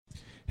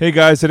Hey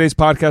guys, today's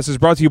podcast is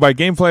brought to you by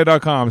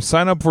Gamefly.com.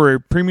 Sign up for a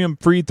premium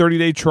free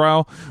 30-day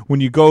trial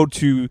when you go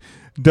to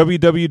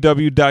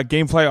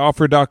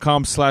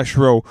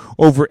www.gameflyoffer.com/row.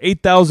 Over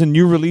 8,000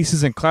 new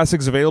releases and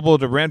classics available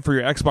to rent for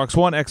your Xbox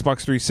One,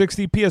 Xbox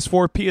 360,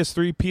 PS4,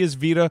 PS3, PS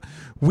Vita,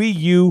 Wii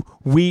U,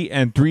 Wii,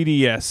 and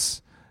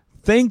 3DS.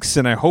 Thanks,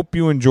 and I hope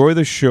you enjoy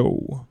the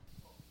show.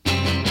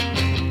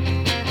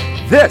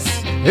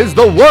 This is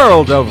the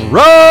World of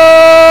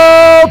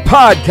Row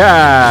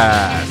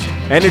Podcast.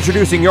 And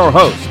introducing your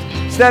host,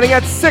 standing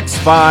at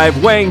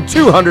 6'5", weighing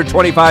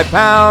 225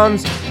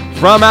 pounds,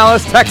 from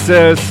Alice,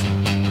 Texas,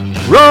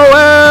 Roel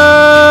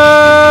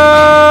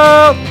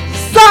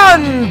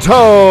Santos.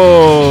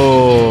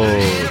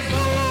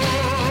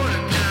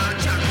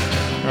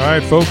 All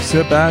right, folks,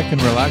 sit back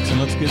and relax, and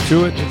let's get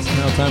to it. It's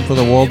now time for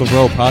the World of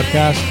Row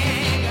Podcast.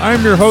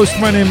 I'm your host.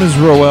 My name is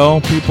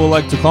Roel. People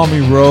like to call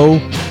me Ro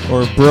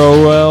or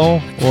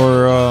Broel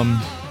or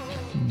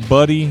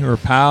Buddy or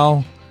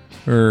Pal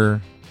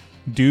or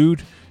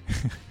Dude.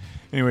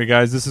 Anyway,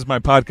 guys, this is my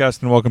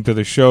podcast, and welcome to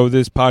the show.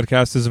 This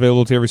podcast is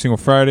available to every single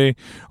Friday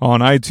on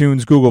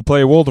iTunes, Google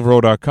Play,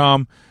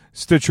 worldofrow.com,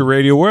 Stitcher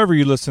Radio, wherever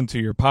you listen to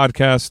your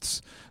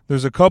podcasts.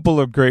 There's a couple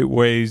of great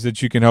ways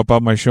that you can help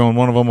out my show, and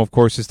one of them, of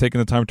course, is taking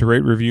the time to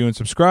rate, review, and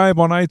subscribe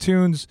on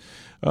iTunes.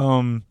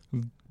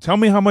 Tell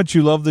me how much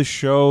you love this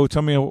show.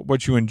 Tell me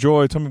what you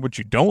enjoy. Tell me what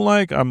you don't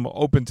like. I'm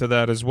open to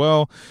that as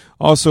well.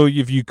 Also,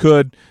 if you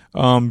could,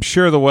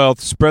 share the wealth.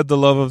 Spread the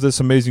love of this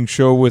amazing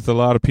show with a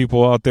lot of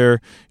people out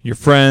there, your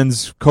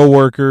friends,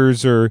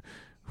 coworkers, or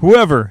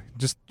whoever.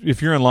 Just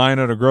if you're in line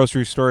at a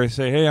grocery store,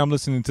 say, hey, I'm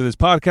listening to this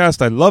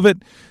podcast. I love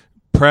it.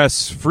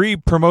 Press. Free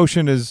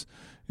promotion is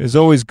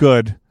always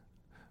good.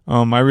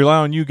 I rely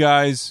on you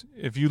guys,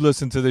 if you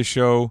listen to this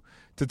show,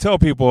 to tell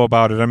people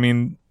about it. I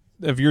mean,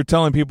 if you're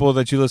telling people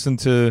that you listen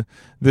to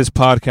this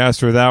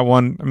podcast or that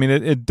one, I mean,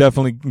 it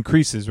definitely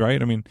increases,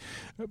 right? I mean,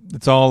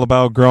 it's all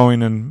about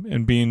growing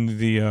and being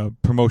the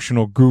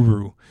promotional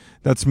guru.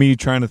 That's me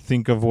trying to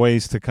think of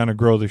ways to kind of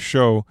grow the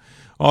show.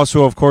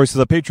 Also, of course,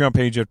 the Patreon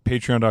page at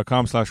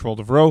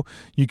patreon.com/worldofrow.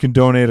 You can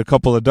donate a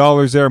couple of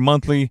dollars there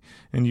monthly,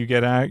 and you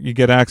get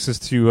access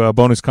to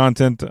bonus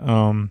content.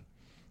 I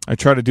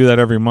try to do that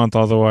every month,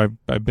 although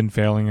I've been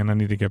failing, and I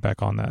need to get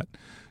back on that.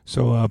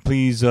 So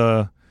please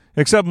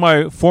accept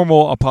my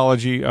formal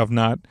apology of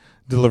not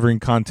delivering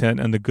content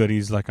and the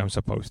goodies like I'm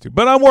supposed to.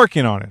 But I'm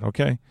working on it,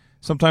 okay?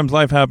 Sometimes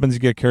life happens, you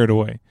get carried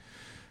away.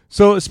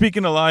 So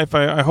speaking of life,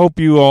 I hope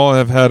you all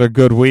have had a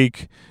good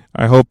week.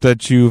 I hope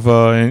that you've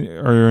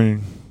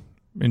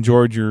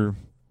enjoyed in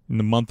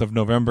the month of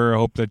November. I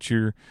hope that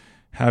you're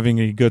having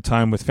a good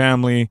time with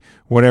family,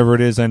 whatever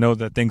it is. I know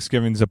that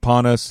Thanksgiving's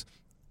upon us.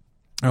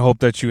 I hope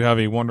that you have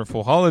a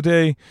wonderful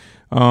holiday.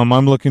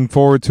 I'm looking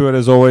forward to it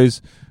as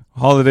always.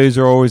 Holidays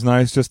are always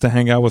nice just to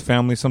hang out with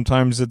family.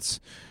 Sometimes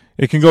it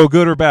can go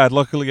good or bad.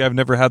 Luckily, I've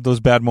never had those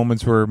bad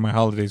moments where my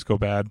holidays go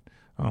bad.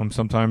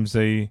 Sometimes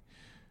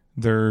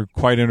they're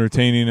quite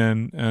entertaining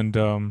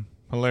and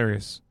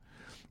hilarious.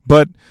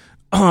 But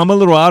I'm a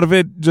little out of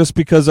it just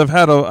because I've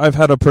had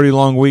a pretty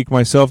long week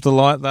myself. The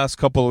last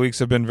couple of weeks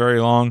have been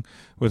very long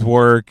with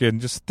work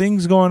and just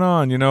things going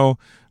on,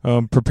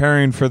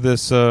 preparing for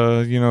this,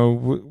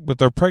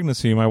 with our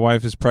pregnancy. My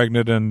wife is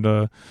pregnant, and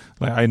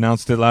I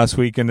announced it last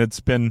week, and it's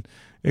been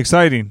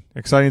exciting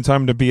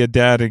time to be a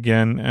dad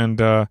again.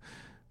 And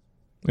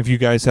if you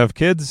guys have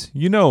kids,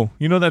 you know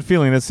that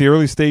feeling. It's the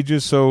early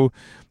stages, so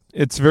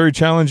it's very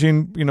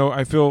challenging.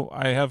 I feel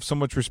I have so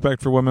much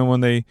respect for women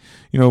when they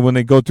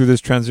go through this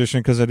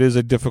transition, because it is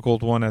a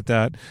difficult one at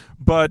that.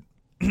 But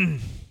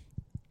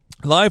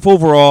life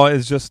overall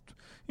is just,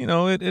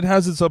 it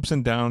has its ups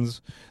and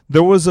downs.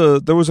 There was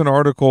an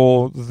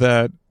article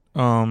that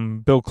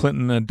Bill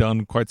Clinton had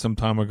done quite some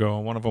time ago.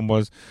 One of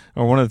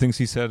the things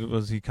he said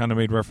was, he kind of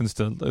made reference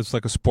to, it's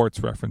like a sports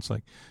reference,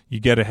 like you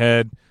get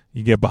ahead,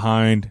 you get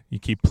behind, you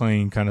keep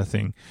playing kind of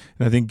thing.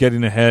 And I think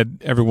getting ahead,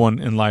 everyone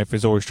in life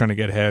is always trying to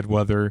get ahead,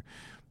 whether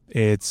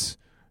it's,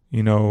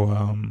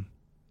 your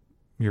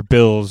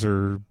bills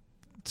or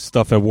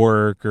stuff at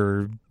work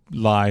or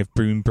life,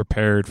 being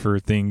prepared for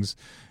things.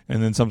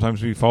 And then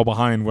sometimes we fall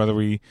behind, whether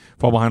we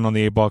fall behind on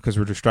the 8-ball because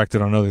we're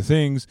distracted on other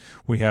things.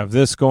 We have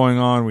this going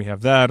on, we have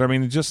that. I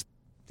mean, it just,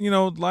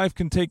 life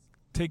can take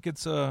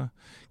its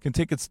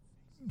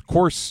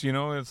course.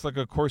 It's like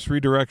a course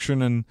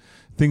redirection and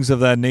things of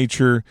that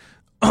nature.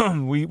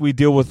 We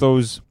deal with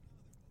those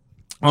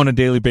on a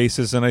daily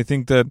basis, and I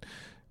think that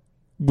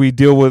we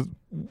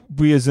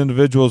as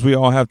individuals, we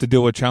all have to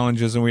deal with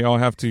challenges, and we all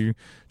have to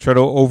try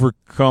to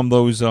overcome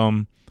those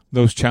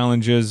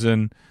challenges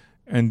and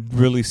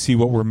really see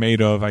what we're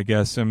made of, I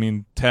guess. I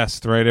mean,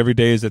 test, right? Every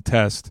day is a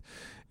test.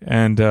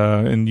 And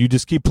you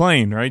just keep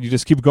playing, right? You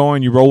just keep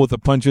going, you roll with the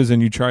punches,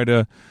 and you try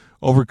to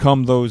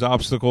overcome those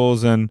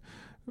obstacles and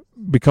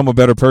become a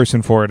better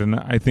person for it. And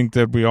I think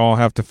that we all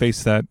have to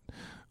face that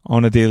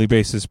on a daily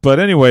basis. But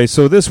anyway,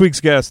 so this week's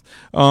guest,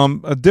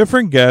 a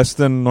different guest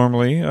than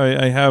normally.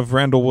 I have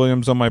Randall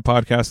Williams on my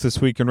podcast this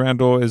week, and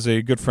Randall is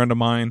a good friend of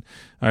mine.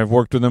 I've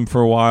worked with him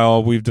for a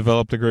while. We've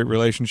developed a great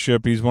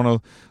relationship. He's one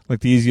of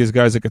the easiest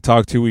guys I could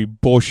talk to. We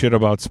bullshit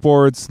about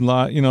sports,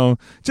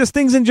 just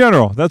things in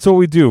general. That's what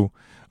we do.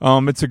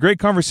 It's a great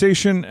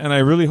conversation, and I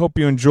really hope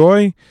you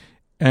enjoy.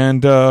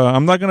 And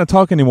I'm not going to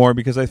talk anymore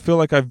because I feel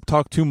like I've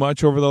talked too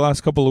much over the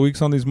last couple of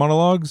weeks on these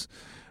monologues.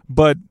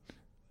 But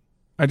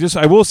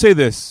I will say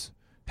this.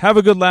 Have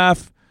a good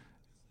laugh.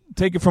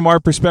 Take it from our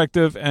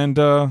perspective, and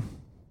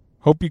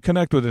hope you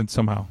connect with it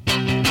somehow.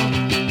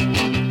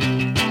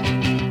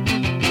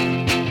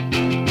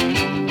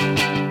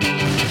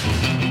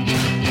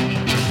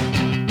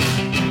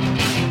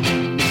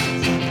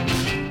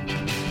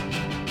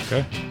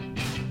 Okay.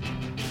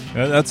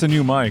 That's a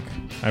new mic.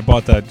 I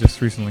bought that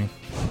just recently.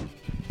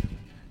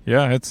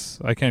 Yeah,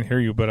 I can't hear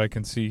you, but I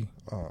can see.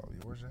 Oh,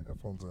 where's your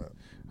headphones at?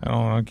 I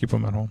don't know. I keep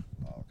them at home.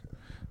 Oh, okay.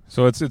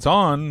 So it's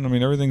on. I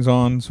mean, everything's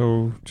on.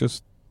 So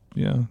just,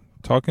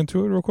 talk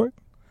into it real quick.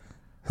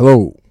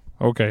 Hello.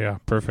 Okay, yeah,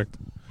 perfect.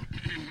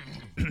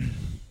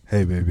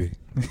 Hey, baby.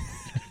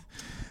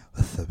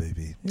 What's up,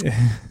 baby? Yeah.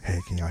 Hey,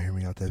 can y'all hear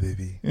me out there,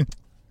 baby?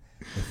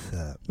 What's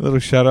up? A little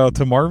shout out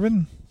to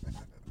Marvin.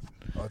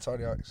 Oh, it's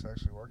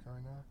actually working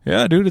right now?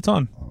 Yeah, dude, it's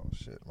on. Oh,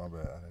 shit. My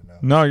bad. I didn't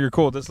know. No, you're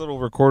cool. This little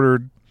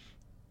recorder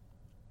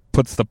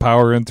puts the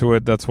power into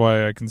it. That's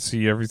why I can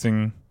see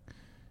everything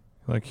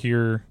like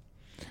here.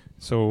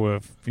 So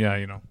if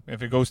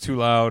it goes too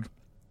loud,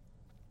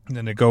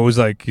 then it goes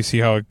like, you see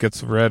how it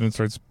gets red and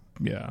starts.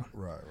 Yeah.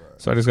 Right.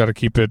 So I just got to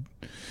keep it.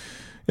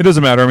 It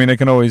doesn't matter. I mean, I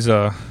can always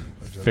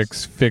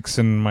fix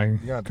in my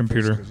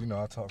computer. Because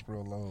I talk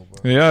real low.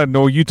 But Yeah,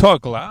 no, you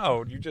talk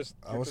loud.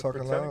 I was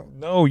talking loud?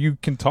 No, you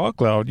can talk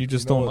loud. You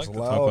just don't like to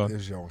talk loud.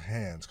 Is your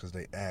hands because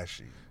they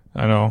ashy.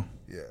 I know.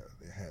 Yeah,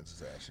 your hands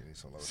is ashy.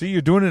 See,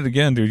 you're doing it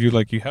again, dude.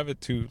 You have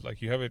it too.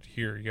 Like, you have it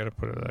here. You got to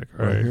put it like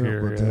right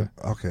here.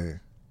 Yeah. Okay.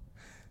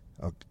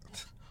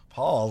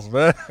 Pause,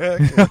 man.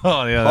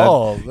 Oh yeah.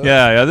 Pause.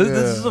 Yeah. This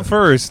is the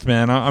first,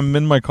 man. I'm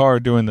in my car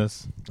doing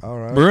this. All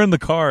right. We're in the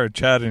car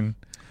chatting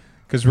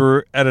because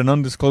we're at an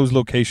undisclosed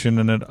location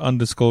and an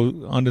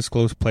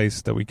undisclosed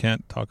place that we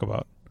can't talk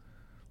about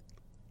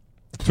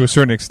to a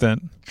certain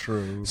extent.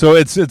 True. So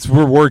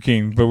we're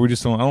working, but we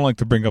just don't. I don't like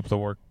to bring up the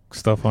work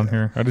stuff on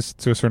here. I just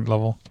to a certain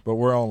level. But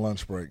we're on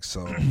lunch break,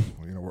 so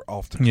we're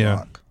off the Yeah.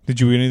 clock. Did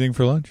you eat anything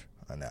for lunch?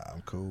 Nah,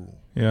 I'm cool.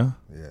 Yeah.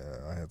 Yeah,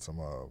 I had some.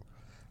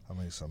 I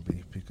made some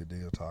beef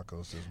picadillo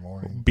tacos this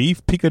morning.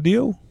 Beef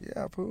picadillo?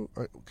 Yeah, poo.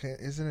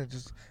 Isn't it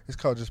just? It's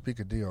called just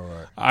picadillo,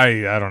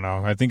 right? I don't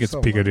know. I think it's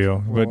Something picadillo.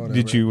 like but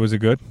whatever. was it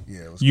good?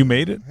 Yeah, it was You good.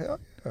 made it? Hell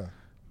yeah.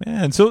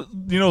 Man, so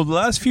the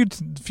last few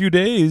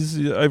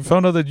days I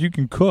found out that you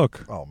can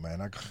cook. Oh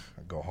man, I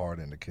go hard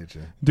in the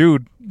kitchen.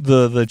 Dude,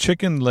 the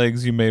chicken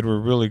legs you made were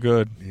really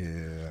good.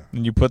 Yeah.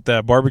 And you put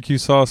that barbecue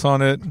sauce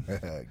on it.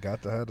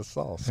 Got to have the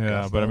sauce. Yeah,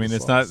 Got to but I have mean the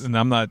it's not, sauce. and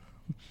I'm not,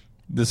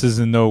 this is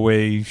in no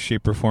way,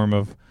 shape, or form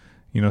of,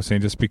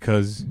 saying just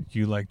because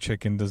you like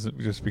chicken doesn't,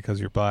 just because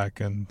you're black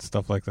and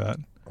stuff like that.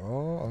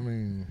 Oh, I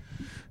mean,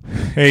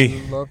 Hey,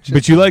 you love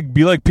but you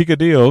chicken. like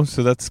picadillo,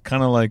 so that's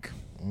kind of like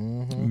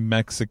Mhm.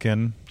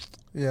 Mexican.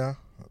 Yeah,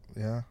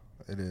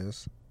 it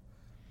is.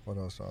 What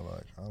else do I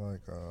like? I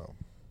like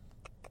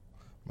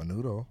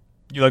menudo.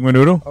 You like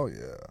menudo? Oh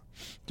yeah.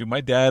 Dude,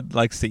 my dad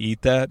likes to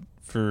eat that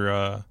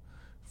for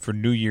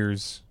New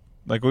Year's.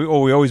 Like we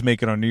always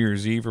make it on New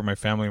Year's Eve, or my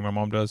family, my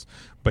mom does.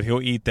 But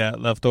he'll eat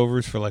that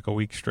leftovers for like a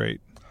week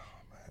straight.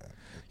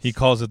 He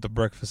calls it the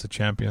breakfast of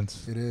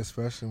champions. It is,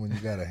 especially when you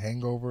got a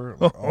hangover.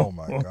 Like, oh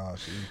my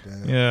gosh, eat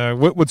that. Yeah.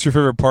 What's your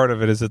favorite part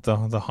of it? Is it the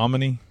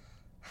hominy?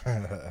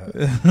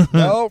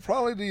 No,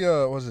 probably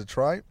the was it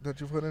tripe that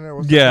you put in there?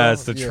 What's Yeah, it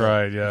it's the called?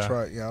 tripe. The Yeah.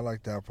 tripe. Yeah, I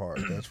like that part.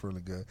 That's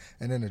really good.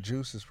 And then the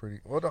juice is pretty.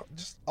 Well,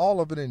 just all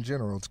of it in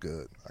general, it's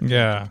good. I can't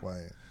Yeah.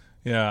 complain.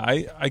 Yeah.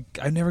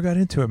 I never got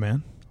into it,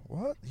 man.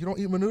 What? You don't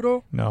eat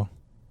menudo, No.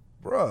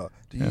 bruh?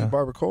 Do you Yeah. eat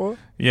barbacoa?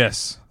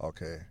 Yes.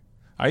 Okay.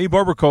 I eat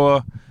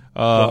barbacoa.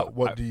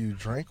 What do you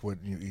drink when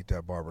you eat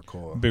that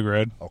barbacoa? Big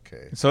Red.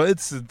 Okay. So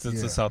it's Yeah.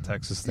 a South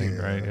Texas thing,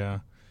 Yeah. right? Yeah.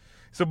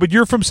 So, but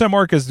you're from San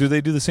Marcos. Do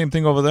they do the same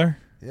thing over there?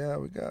 Yeah,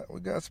 we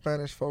got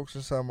Spanish folks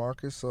in San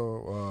Marcos,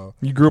 so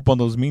You grew up on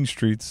those mean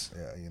streets.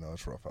 yeah,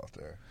 it's rough out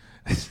there.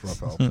 It's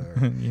rough out there.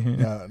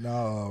 Yeah.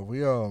 No,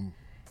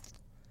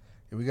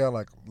 we got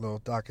like little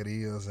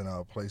taquerias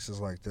and places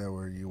like that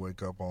where you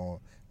wake up on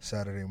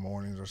Saturday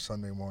mornings or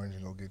Sunday mornings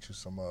and go get you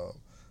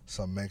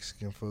some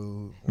Mexican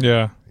food.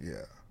 Yeah.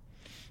 Yeah.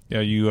 Yeah,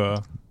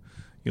 you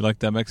like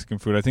that Mexican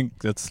food. I think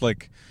that's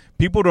like,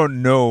 people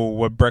don't know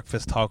what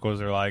breakfast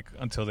tacos are like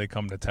until they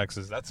come to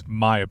Texas. That's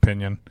my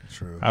opinion.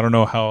 True. I don't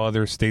know how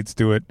other states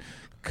do it,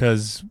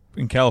 because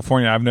in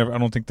California, I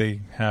don't think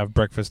they have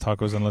breakfast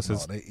tacos unless No,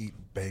 it's they eat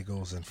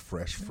bagels and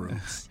fresh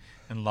fruits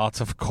and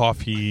lots of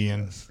coffee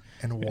and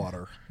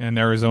water. and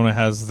Arizona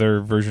has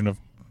their version of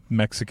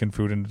Mexican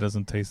food and it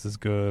doesn't taste as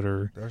good.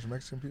 Or There's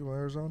Mexican people in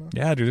Arizona?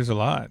 yeah, dude, there's a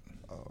lot.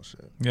 Oh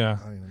shit. Yeah.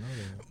 I didn't even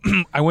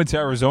know that. I went to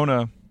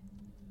Arizona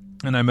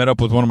And I met up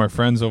with one of my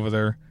friends over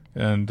there,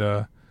 and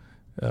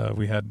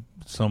we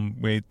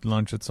ate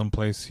lunch at some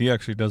place. He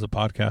actually does a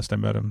podcast. I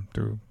met him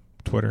through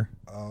Twitter.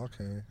 Oh,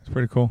 okay. It's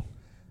pretty cool.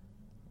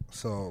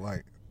 So,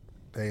 like,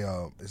 they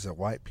is it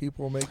white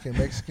people making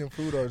Mexican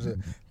food, or is it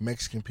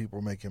Mexican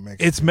people making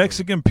Mexican? It's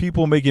Mexican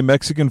people making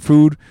Mexican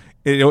food.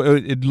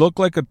 It looked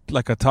like a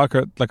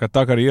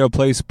taqueria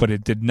place, but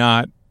it did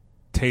not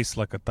taste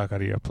like a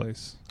taqueria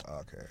place.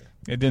 Okay.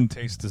 It didn't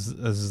taste as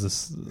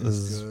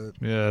good.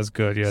 Yeah, as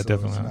good. Yeah, so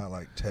definitely. It's not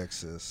like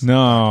Texas.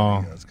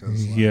 No.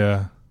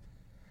 Yeah.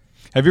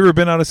 Have you ever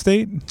been out of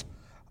state?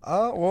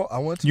 Well, I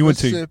went to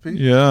Mississippi.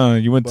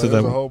 You went to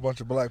there's a whole bunch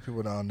of black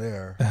people down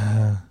there.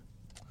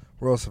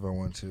 Where else have I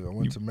went to? I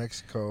went to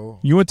Mexico.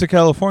 You went to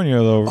California,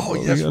 though. Oh,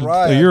 yes,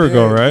 right. A year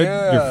ago, right?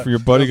 Yeah. Your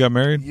buddy got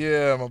married?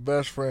 Yeah, my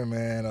best friend,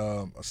 man.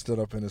 I stood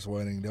up in his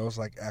wedding. That was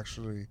like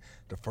actually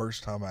the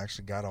first time I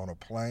actually got on a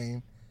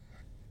plane.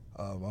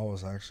 I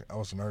was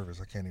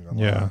nervous. I can't even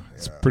lie. Yeah,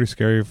 it's pretty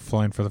scary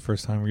flying for the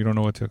first time. You don't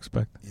know what to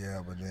expect.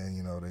 Yeah, but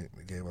then,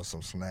 they gave us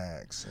some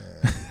snacks.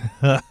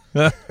 And,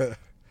 and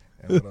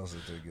what else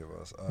did they give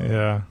us?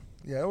 Yeah,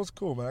 it was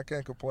cool, man. I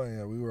can't complain.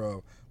 Yeah, we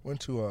went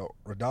to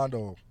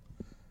Redondo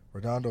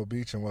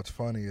Beach, and what's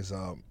funny is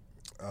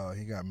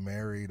he got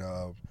married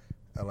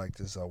at like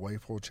this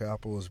Wayful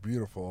Chapel. It was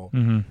beautiful,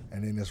 and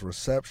then his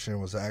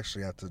reception was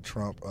actually at the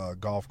Trump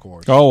golf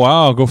course. Oh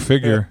wow, go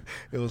figure.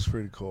 It was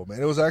pretty cool,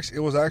 man. It was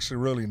actually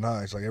really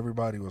nice. Like,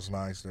 everybody was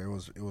nice there. It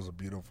was a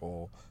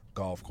beautiful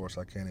golf course.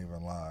 I can't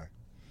even lie.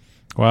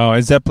 Wow,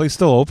 is that place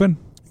still open?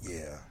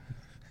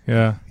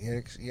 Yeah.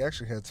 He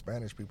actually had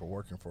Spanish people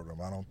working for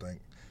them. I don't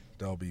think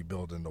they'll be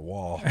building the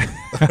wall.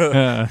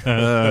 I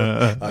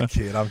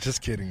kid. I'm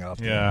just kidding out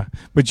there. Yeah,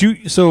 but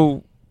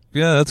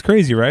that's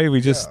crazy, right?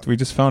 We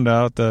just found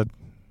out that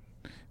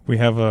we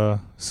have a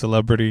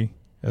celebrity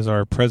as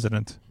our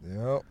president.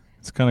 Yep.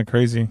 It's kind of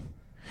crazy.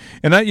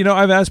 And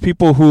I've asked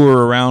people who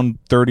were around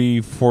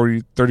 30,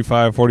 40,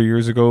 35, 40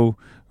 years ago,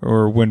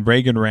 or when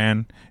Reagan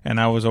ran,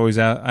 and I was always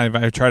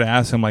I try to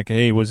ask him, like,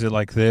 hey, was it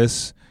like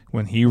this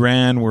when he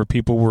ran, where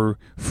people were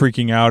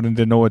freaking out and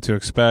didn't know what to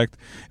expect?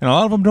 And a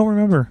lot of them don't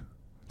remember.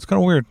 It's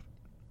kind of weird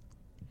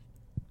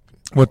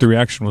what the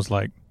reaction was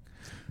like,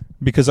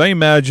 because I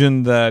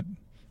imagine that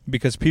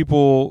because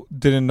people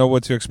didn't know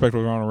what to expect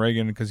with Ronald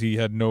Reagan because he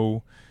had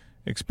no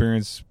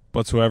experience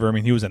whatsoever. I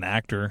mean, he was an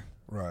actor.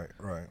 Right.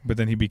 But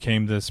then he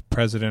became this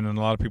president, and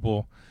a lot of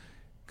people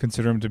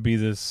consider him to be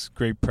this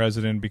great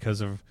president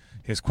because of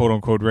his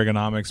quote-unquote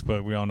Reaganomics,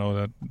 but we all know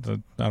that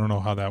I don't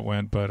know how that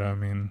went, but I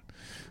mean,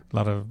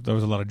 there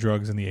was a lot of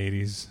drugs in the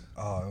 80s.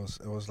 Oh,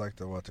 it was like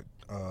the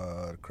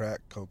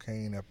crack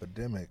cocaine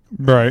epidemic,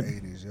 right?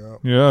 In the 80s, yeah.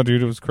 Yeah,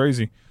 dude, it was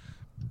crazy.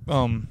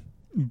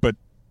 But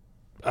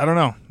I don't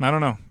know. I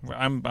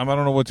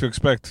don't know what to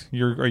expect.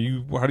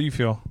 How do you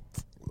feel?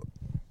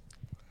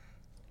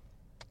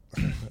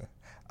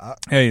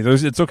 Hey,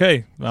 it's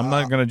okay. I'm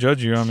not gonna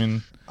judge you. I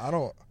mean, I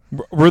don't.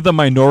 We're the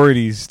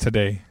minorities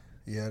today.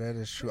 Yeah, that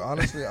is true.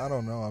 Honestly, I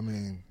don't know. I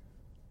mean,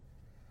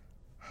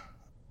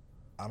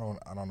 I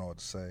don't know what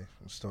to say.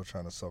 I'm still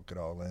trying to soak it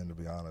all in, to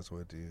be honest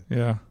with you.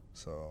 Yeah.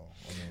 So,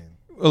 I mean,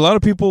 a lot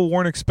of people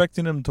weren't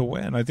expecting him to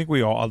win. I think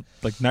we all,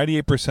 like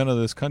 98% of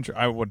this country,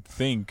 I would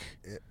think.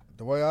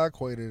 The way I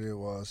equated it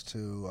was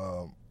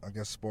to, I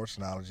guess, sports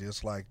analogy.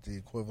 It's like the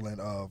equivalent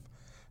of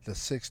the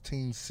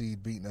 16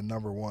 seed beating the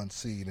number 1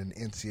 seed in the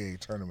NCAA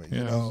tournament.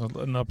 Yeah, it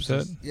was an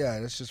upset.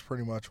 That's just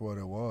pretty much what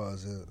it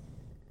was.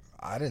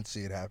 I didn't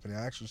see it happening.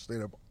 I actually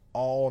stayed up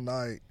all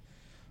night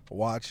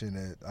watching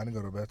it. I didn't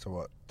go to bed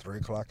till 3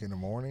 o'clock in the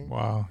morning.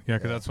 Wow. Yeah,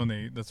 because that's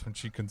when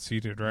she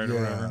conceded, right? Yeah, or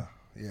whatever.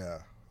 Yeah.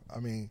 I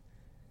mean,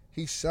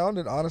 he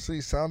sounded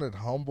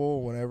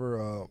humble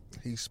whenever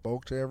he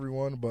spoke to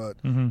everyone, but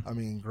I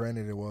mean,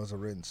 granted, it was a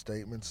written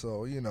statement,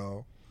 so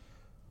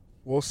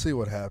we'll see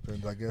what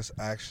happens. I guess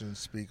actions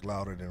speak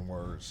louder than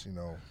words,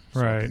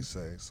 right? What they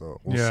say. So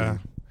we'll see.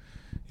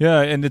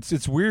 Yeah, and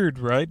it's weird,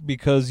 right?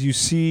 Because you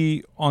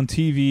see on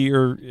TV,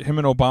 or him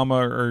and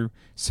Obama are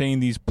saying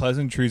these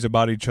pleasantries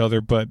about each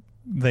other, but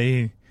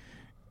they,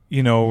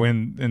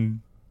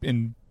 in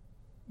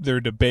their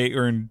debate,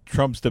 or in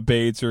Trump's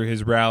debates or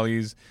his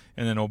rallies,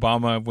 and then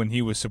Obama when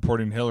he was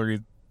supporting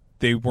Hillary,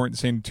 they weren't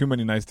saying too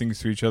many nice things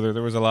to each other.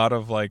 There was a lot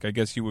of, like, I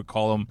guess you would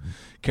call them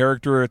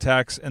character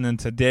attacks. And then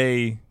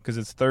today, because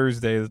it's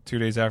Thursday, 2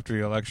 days after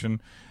the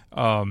election,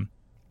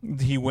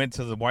 he went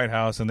to the White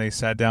House and they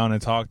sat down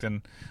and talked.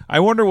 And I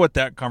wonder what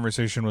that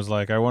conversation was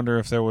like. I wonder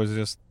if there was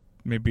just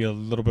maybe a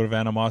little bit of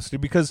animosity,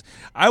 because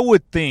I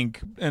would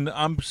think, and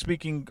I'm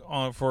speaking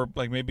for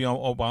like maybe on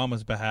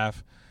Obama's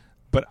behalf,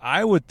 but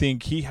I would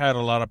think he had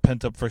a lot of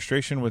pent up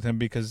frustration with him,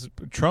 because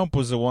Trump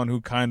was the one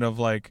who kind of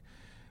like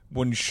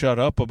wouldn't shut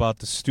up about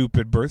the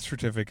stupid birth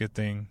certificate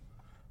thing.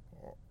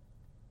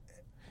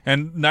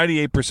 And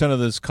 98% of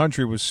this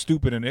country was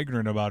stupid and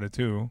ignorant about it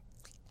too.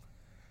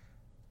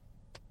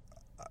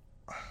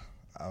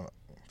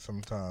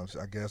 Sometimes,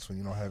 I guess, when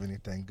you don't have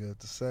anything good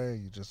to say,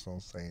 you just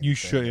don't say anything. You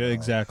should,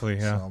 exactly,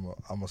 yeah. So I'm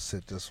going to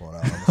sit this one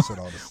out. I'm going to sit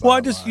on the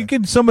Well, you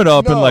can sum it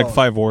up in like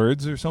 5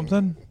 words or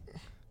something.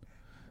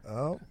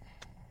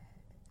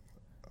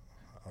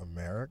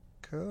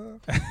 America.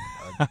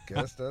 I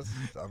guess that's.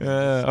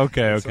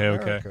 Okay.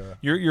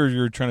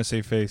 You're trying to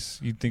save face.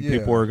 You think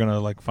people are gonna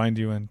like find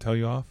you and tell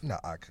you off? No,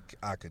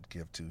 I could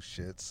give two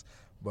shits,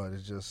 but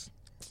it's just.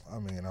 I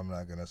mean, I'm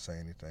not gonna say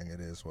anything. It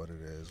is what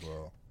it is.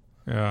 Well.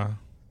 Yeah.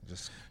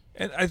 Just.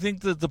 And I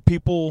think that the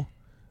people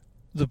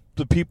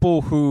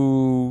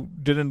who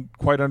didn't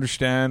quite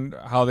understand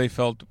how they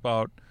felt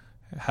about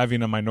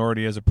having a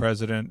minority as a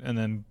president, and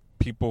then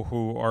people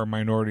who are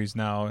minorities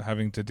now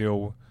having to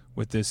deal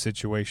with this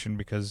situation,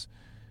 because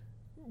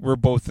we're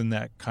both in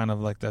that kind of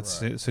like that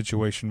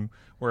situation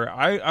where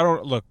I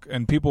don't look,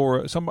 and people were,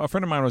 a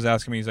friend of mine was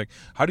asking me, he's like,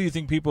 how do you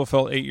think people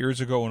felt 8 years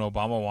ago when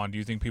Obama won? Do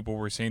you think people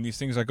were saying these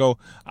things? I go,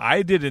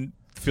 I didn't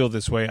feel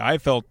this way. I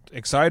felt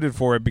excited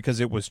for it because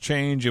it was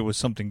change. It was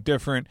something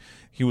different.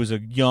 He was a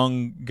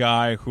young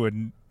guy who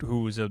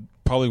was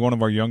probably one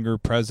of our younger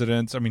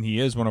presidents. I mean,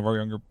 he was one of our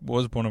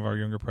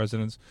younger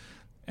presidents.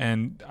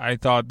 And I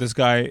thought, this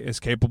guy is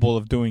capable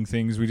of doing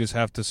things. We just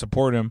have to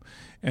support him.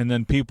 And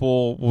then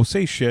people will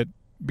say shit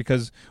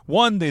because,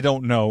 one, they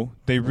don't know.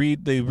 They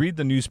read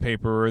the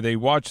newspaper or they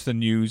watch the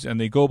news and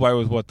they go by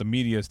with what the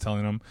media is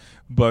telling them.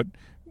 But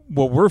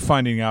what we're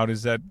finding out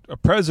is that a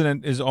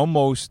president is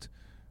almost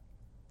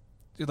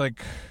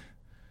like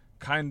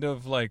kind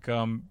of like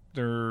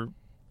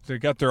they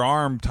got their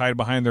arm tied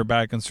behind their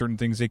back on certain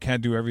things. They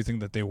can't do everything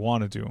that they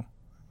want to do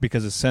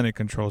because the Senate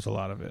controls a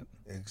lot of it.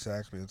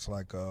 Exactly. It's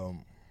like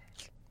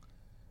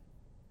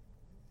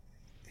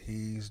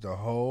he's the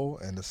hoe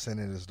and the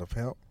Senate is the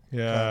pimp.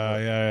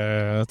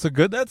 Yeah. That's a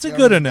good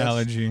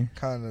analogy.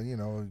 Kind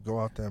of, go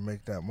out there and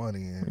make that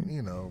money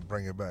and,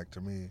 bring it back to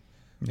me.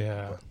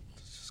 Yeah. But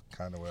it's just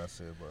kind of what I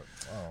said. But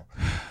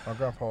my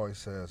grandpa always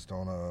says,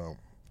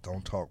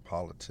 don't talk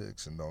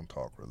politics and don't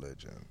talk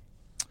religion.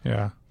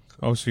 Yeah.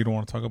 Oh, so you don't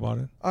want to talk about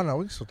it? Oh no,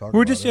 we can still talk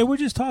about it. We're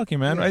just talking,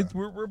 man. Yeah.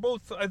 We're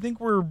both. I think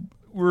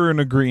we're in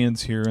agreement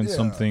here in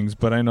some things,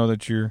 but I know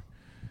that you're.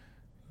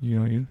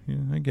 I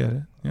get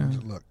it. Yeah.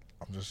 Look,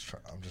 I'm just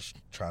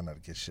trying not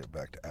to get shit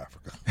back to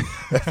Africa.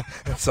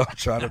 So I'm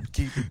trying to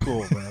keep it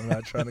cool, man. I'm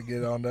not trying to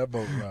get on that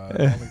boat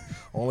ride.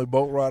 Only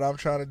boat ride I'm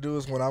trying to do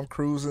is when I'm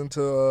cruising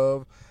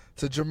to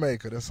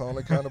Jamaica. That's the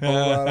only kind of boat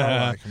ride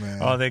I like, man.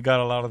 Oh, they got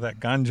a lot of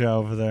that ganja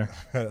over there.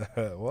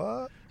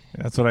 What?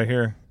 That's what I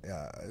hear.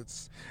 Yeah,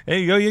 it's. Hey,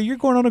 you're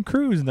going on a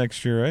cruise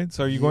next year, right?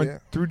 So are you going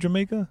through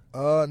Jamaica?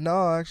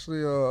 No,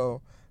 actually,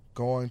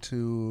 going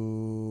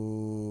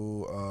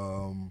to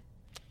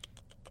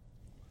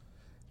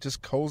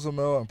just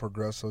Cozumel and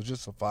Progresso,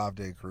 just a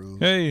 5-day cruise.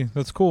 Hey,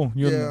 that's cool.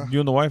 You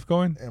and the wife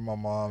going? And my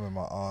mom and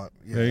my aunt.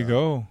 Yeah. There you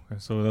go.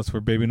 So that's where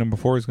baby number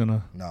 4 is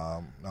gonna.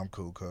 Nah, I'm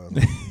cool, cuz.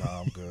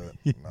 Nah, I'm good.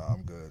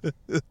 I'm good.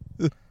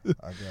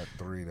 I got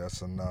 3.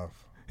 That's enough.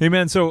 Hey,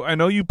 man. So I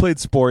know you played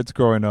sports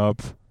growing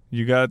up.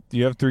 You have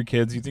 3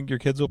 kids. You think your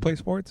kids will play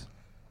sports?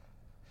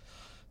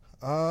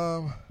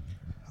 I'm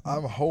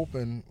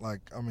hoping.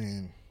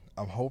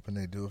 I'm hoping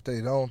they do. If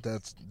they don't,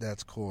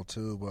 that's cool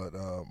too. But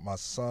my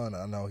son,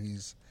 I know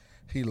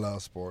he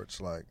loves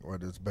sports, like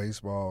whether it's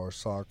baseball or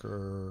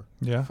soccer,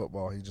 or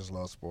football. He just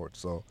loves sports.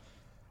 So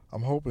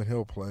I'm hoping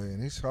he'll play.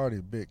 And he's already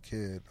a big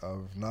kid.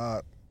 If not,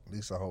 at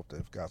least I hope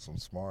they've got some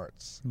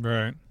smarts.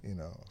 Right.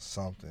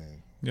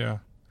 Something. Yeah.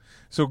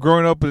 So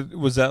growing up,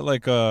 was that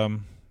like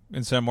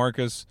in San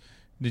Marcos?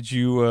 Did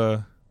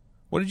you?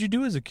 What did you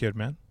do as a kid,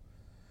 man?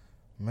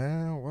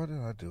 Man, what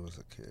did I do as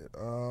a kid?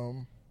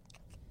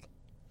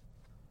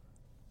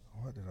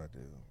 What did I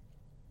do?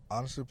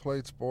 Honestly,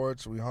 played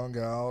sports. We hung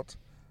out.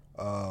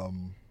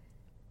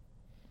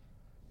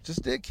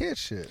 Just did kid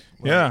shit.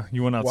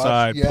 You went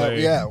outside.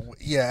 Played.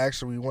 Yeah.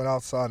 Actually, we went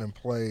outside and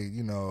played.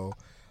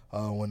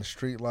 When the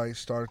street lights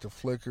started to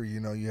flicker,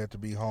 you had to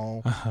be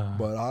home.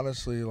 But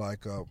honestly,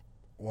 like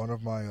one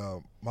of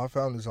my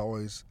family's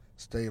always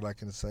stayed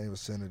like in the same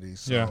vicinity.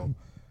 So,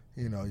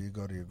 you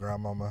go to your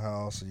grandmama's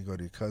house or you go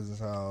to your cousin's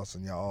house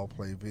and y'all all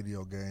play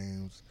video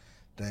games,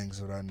 things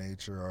of that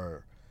nature.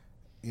 Or,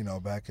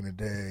 back in the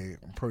day,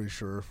 I'm pretty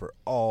sure for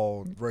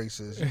all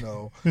races,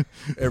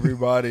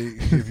 everybody,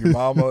 if your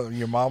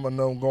mama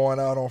know going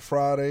out on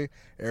Friday,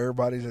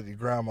 everybody's at your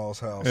grandma's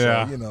house.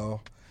 Yeah. So,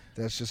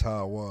 that's just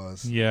how it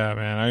was. Yeah,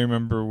 man. I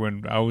remember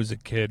when I was a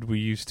kid, we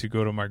used to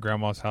go to my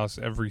grandma's house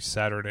every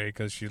Saturday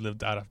because she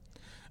lived out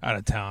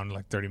of town,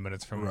 like 30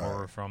 minutes from where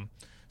we're from.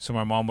 So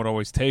my mom would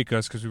always take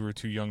us because we were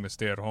too young to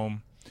stay at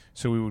home.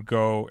 So we would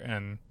go,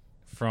 and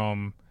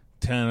from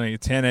 10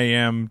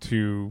 a.m.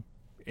 to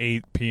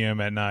 8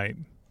 p.m. at night.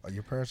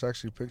 Your parents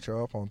actually picked you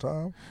up on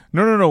time?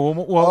 No.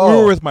 Well, we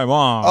were with my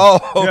mom. Oh,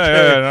 okay.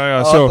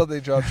 Yeah. So I thought they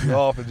dropped you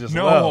off and just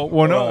left.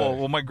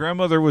 Well, my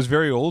grandmother was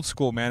very old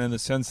school, man, in the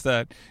sense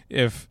that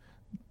if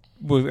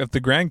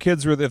the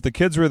kids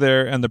were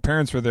there and the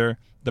parents were there,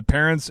 the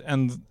parents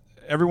and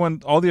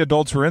everyone, all the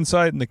adults were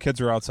inside and the kids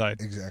were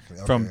outside. Exactly.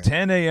 Okay. From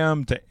 10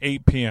 a.m. to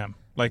 8 p.m.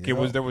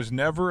 There was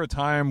never a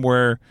time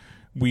where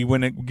we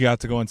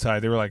got to go inside.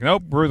 They were like,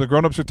 nope, the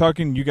grown-ups are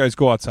talking, you guys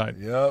go outside.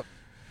 Yep.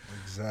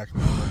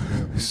 Exactly.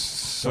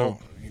 So,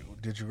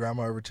 did your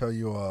grandma ever tell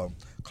you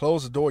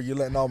close the door, you're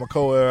letting all my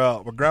cold air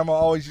out. My grandma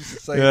always used to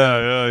say,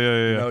 Yeah.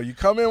 you know, you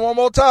come in one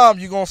more time,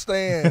 you're going to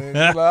stay in. And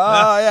you're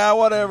like, yeah,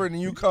 whatever. And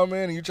you come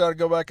in and you try to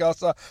go back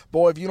outside.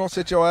 Boy, if you don't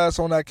sit your ass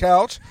on that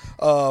couch,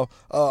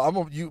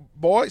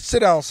 boy, sit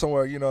down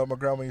somewhere. You know, my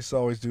grandma used to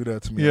always do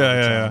that to me all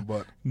the time.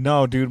 But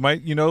no, dude,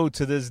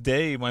 to this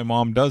day, my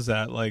mom does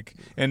that. Like,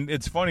 and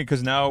it's funny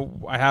because now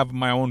I have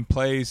my own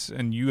place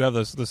and you have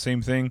the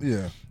same thing.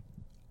 Yeah.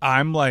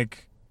 I'm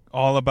like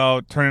all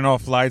about turning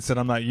off lights that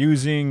I'm not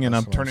using, and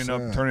I'm turning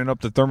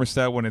up the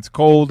thermostat when it's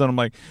cold, and I'm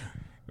like,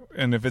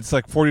 and if it's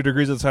like 40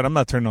 degrees outside, I'm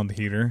not turning on the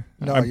heater.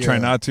 I'm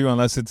trying not to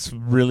unless it's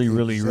really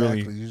really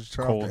you just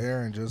turn cold. off the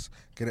air and just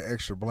get an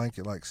extra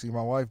blanket. Like, see,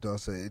 my wife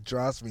does it. It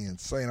drives me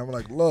insane. I'm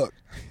like, look,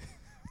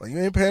 like, you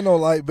ain't paying no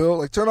light bill.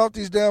 Like, turn off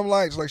these damn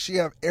lights. Like, she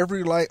have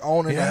every light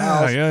on in the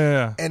house.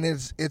 Yeah. And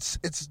it's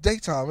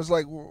daytime. It's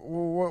like,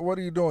 what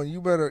are you doing?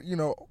 You better, you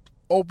know,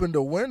 open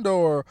the window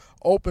or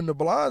open the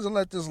blinds and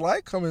let this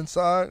light come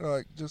inside.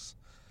 Like, just,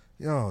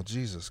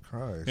 Jesus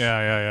Christ.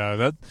 Yeah.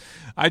 That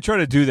I try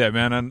to do that,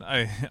 man. And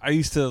I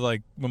used to,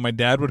 like, when my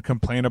dad would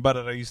complain about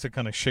it, I used to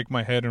kind of shake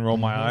my head and roll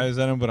my eyes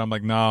at him. But I'm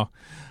like, no,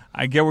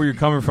 I get where you're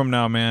coming from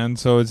now, man.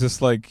 So it's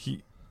just like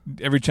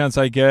every chance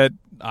I get,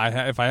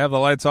 if I have the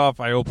lights off,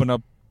 I open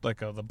up like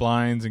the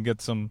blinds and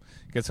get some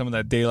of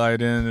that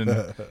daylight in,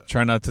 and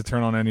try not to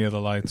turn on any of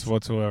the lights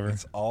whatsoever.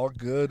 It's all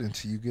good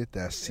until you get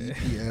that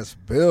CPS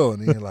bill,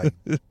 and then you're like,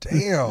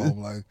 damn,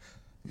 like,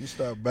 you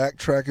start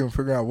backtracking and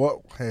figuring out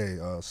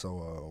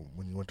so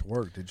when you went to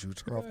work, did you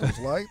turn off those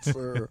lights,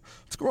 or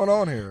what's going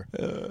on here?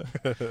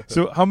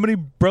 So how many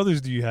brothers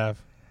do you have?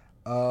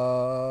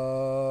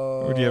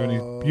 Or do you have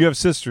any? You have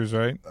sisters,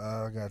 right?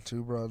 I got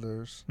 2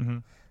 brothers,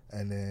 and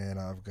then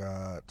I've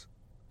got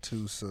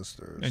 2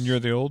 sisters. And you're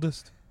the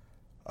oldest?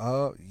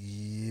 No.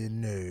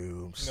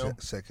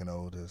 Second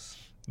oldest.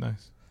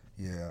 Nice.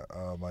 Yeah,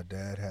 my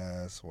dad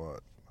has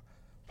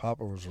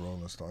Papa was a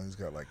Rolling Stone. He's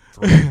got like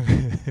 3.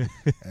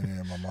 And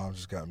then my mom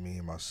just got me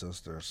and my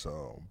sister.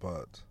 So,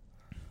 but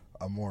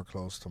I'm more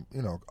close to,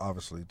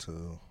 obviously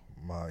to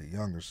my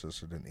younger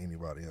sister than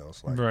anybody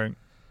else. Like, right.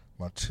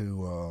 My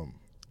 2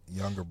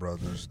 younger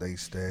brothers, they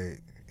stay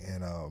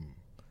in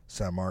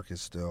San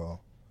Marcos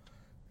still.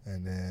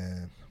 And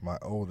then my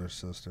older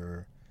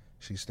sister,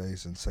 she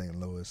stays in St.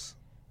 Louis.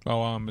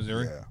 Oh,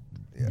 Missouri?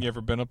 Yeah. You ever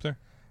been up there?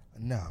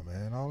 Nah,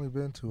 man. I only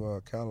been to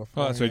California.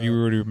 Oh, that's right. You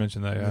already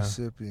mentioned that, yeah.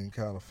 Mississippi and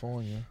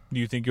California. Do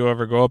you think you'll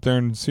ever go up there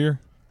and see her?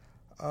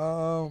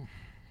 I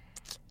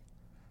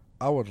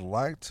would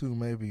like to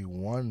maybe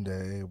one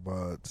day,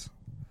 but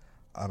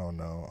I don't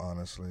know,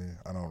 honestly.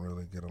 I don't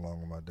really get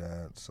along with my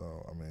dad,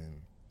 so, I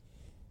mean,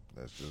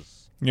 that's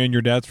just... Yeah, and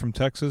your dad's from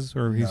Texas?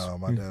 No,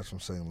 my dad's from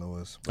St.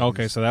 Louis.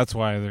 Okay, so that's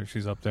why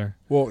she's up there.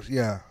 Well,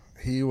 yeah,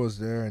 he was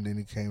there, and then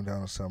he came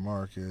down to San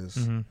Marcos,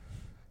 and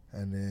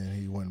then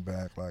he went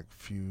back like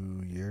a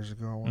few years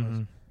ago.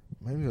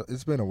 Maybe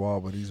it's been a while,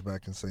 but he's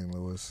back in St.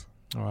 Louis.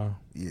 Wow.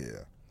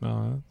 Yeah.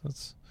 No,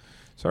 that's...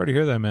 Sorry to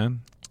hear that,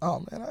 man.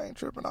 Oh, man, I ain't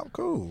tripping. I'm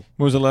cool.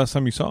 When was the last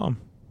time you saw him?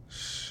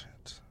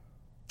 Shit.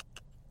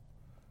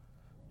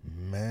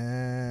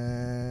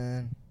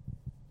 Man...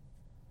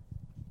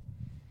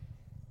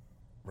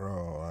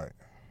 Bro, like,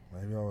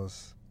 maybe I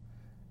was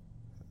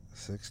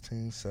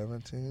 16,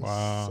 17.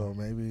 Wow. So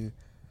maybe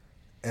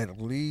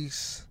at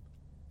least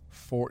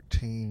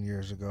 14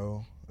 years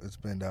ago. It's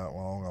been that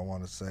long, I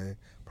want to say.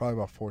 Probably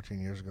about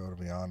 14 years ago, to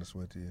be honest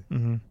with you.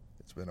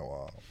 It's been a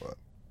while, but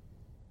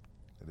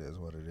it is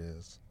what it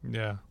is.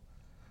 Yeah.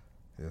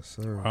 Yes,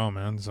 sir. Wow,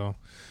 man. So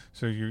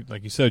you,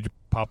 like you said, your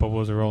Papa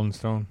was a Rolling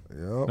Stone.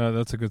 Yep. No,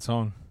 that's a good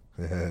song.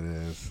 Yeah, it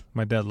is.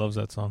 My dad loves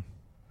that song.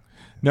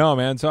 No,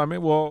 man. So, I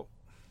mean, well,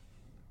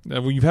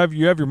 you have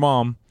your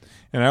mom,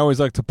 and I always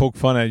like to poke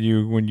fun at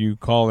you when you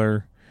call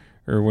her,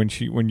 or when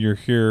you're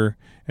here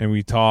and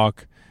we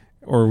talk,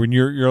 or when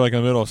you're like in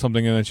the middle of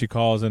something and then she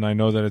calls and I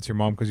know that it's your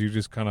mom, because you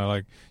just kind of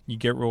like, you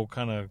get real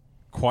kind of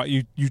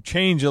quiet. You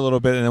change a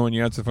little bit, and then when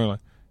you answer the phone, you're like,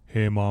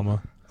 hey,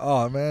 mama.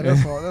 Oh man,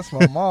 that's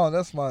my mom.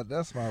 That's my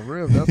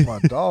rib. That's my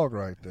dog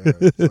right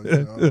there.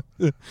 So,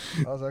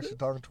 I was actually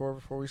talking to her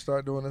before we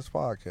started doing this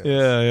podcast.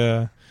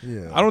 Yeah.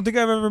 Yeah. I don't think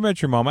I've ever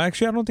met your mom.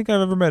 Actually, I don't think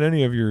I've ever met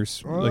any of your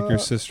your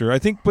sister. I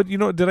think, but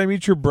did I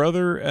meet your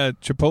brother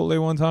at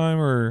Chipotle one time,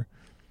 or?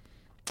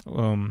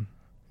 No,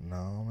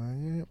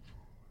 man.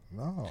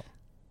 No.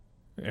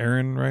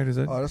 Aaron, right? Is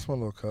it? Oh, that's my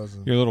little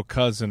cousin. Your little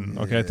cousin.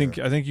 Okay, Yeah.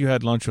 I think you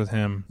had lunch with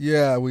him.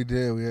 Yeah, we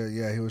did.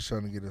 He was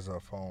trying to get his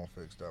phone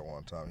fixed that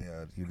one time.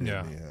 Yeah, you did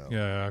meet him.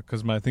 Yeah.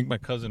 Because I think my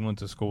cousin went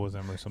to school with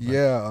him or something.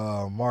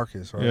 Yeah,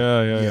 Marcus, right?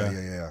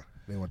 Yeah.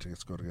 They went to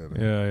school together.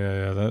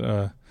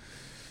 Yeah.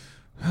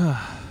 That.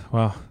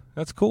 Wow,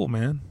 that's cool,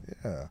 man.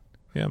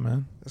 Yeah,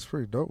 man. It's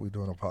pretty dope. We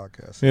doing a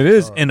podcast. It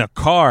is in a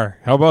car.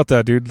 How about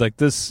that, dude? Like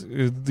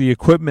the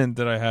equipment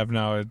that I have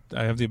now.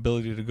 I have the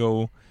ability to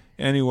go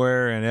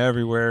anywhere and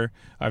everywhere.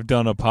 I've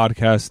done a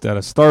podcast at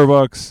a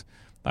Starbucks.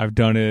 I've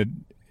done it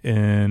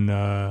in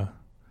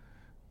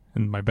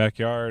my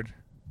backyard.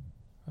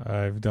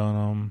 I've done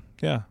on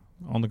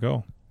the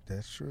go.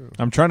 That's true.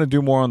 I'm trying to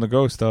do more on the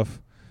go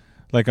stuff.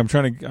 Like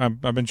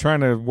I've been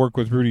trying to work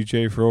with Rudy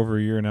J for over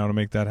a year now to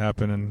make that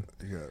happen, and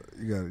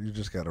you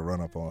just got to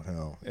run up on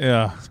him.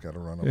 Yeah, just got to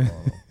run up on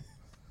him.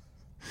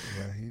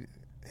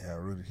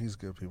 Rudy, he's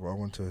good people. I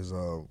went to his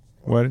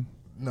what?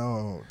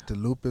 No, the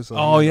Lupus.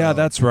 Oh yeah,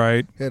 that's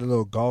right. He had a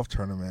little golf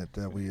tournament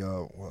that we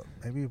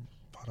maybe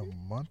about a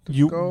month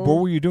ago.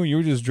 What were you doing? You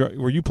were just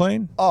were you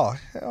playing? Oh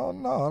hell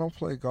no, I don't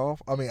play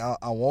golf. I mean,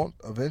 I won't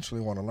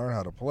eventually want to learn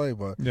how to play,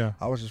 but yeah,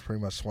 I was just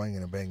pretty much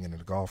swinging and banging in the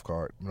golf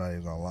cart. I'm not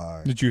even gonna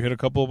lie. Did you hit a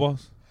couple of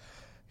balls?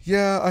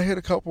 Yeah, I hit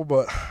a couple,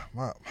 but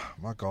my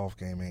golf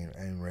game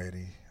ain't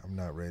ready. I'm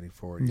not ready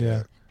for it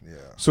yet. Yeah.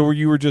 So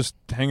you were just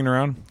hanging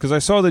around? Because I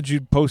saw that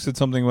you posted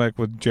something like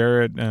with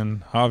Jarrett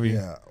and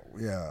Javi.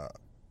 Yeah.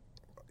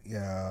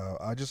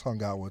 I just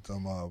hung out with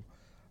them.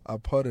 I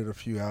putted a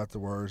few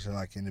afterwards, and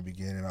like in the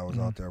beginning, I was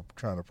out there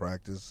trying to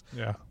practice.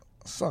 Yeah.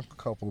 Sunk a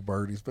couple of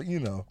birdies, but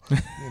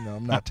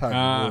I'm not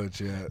Tiger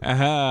Woods yet.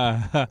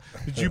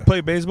 Did you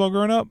play baseball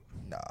growing up?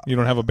 Nah. You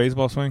don't have a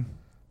baseball swing?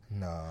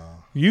 No.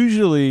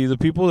 Usually, the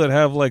people that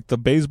have like the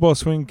baseball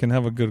swing can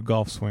have a good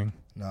golf swing.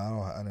 No,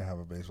 I didn't have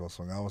a baseball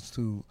swing. I was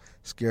too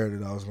scared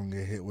that I was going to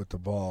get hit with the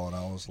ball, and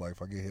I was like,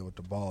 if I get hit with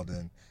the ball,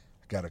 then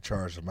I got to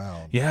charge the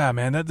mound. Yeah,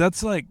 man,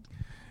 that's like,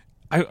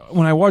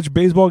 when I watch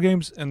baseball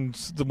games, and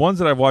the ones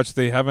that I've watched,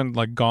 they haven't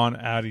like gone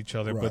at each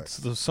other, right.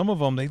 But some of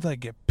them they like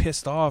get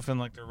pissed off and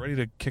like they're ready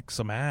to kick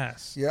some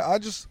ass. Yeah,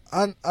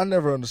 I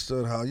never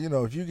understood how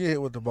if you get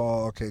hit with the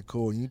ball, okay,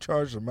 cool, you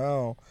charge the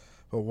mound,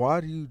 but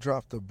why do you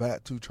drop the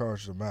bat to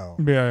charge the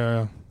mound?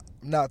 Yeah.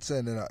 I'm not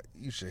saying that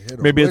you should hit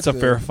him. Maybe it's a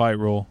fair fight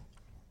rule.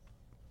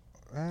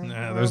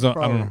 There's I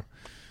don't know.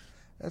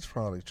 That's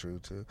probably true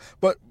too.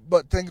 But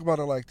think about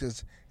it like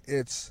this: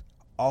 it's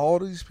all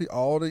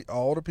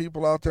the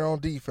people out there on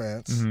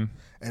defense, and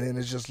then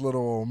it's just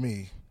little old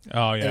me.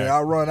 Oh yeah. And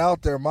I run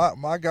out there.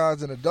 My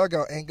guys in the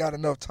dugout ain't got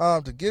enough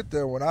time to get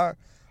there when I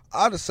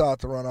decide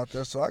to run out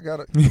there. So I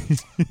got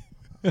to.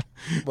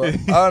 But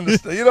I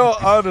understand.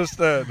 I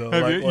understand though.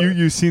 Have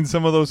you seen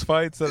some of those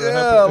fights that yeah,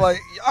 happen? like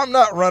I'm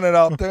not running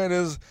out there.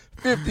 There's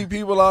 50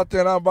 people out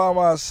there and I'm by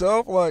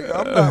myself. Like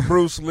I'm not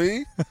Bruce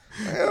Lee.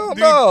 Hell Dude,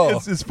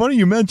 no. It's funny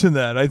you mentioned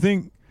that. I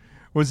think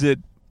was it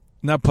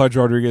not Pudge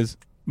Rodriguez,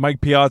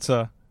 Mike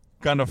Piazza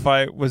got in a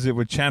fight. Was it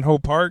with Chan Ho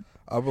Park?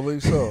 I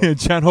believe so.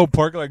 Chan Ho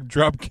Park like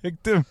drop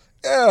kicked him.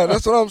 Yeah,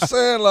 that's what I'm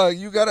saying. Like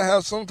you got to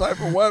have some type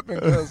of weapon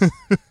because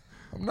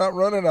I'm not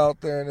running out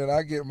there and then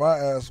I get my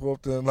ass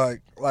whooped and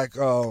like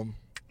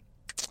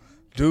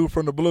dude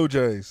from the Blue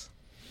Jays.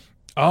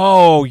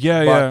 Oh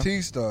yeah,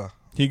 Bautista.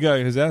 He got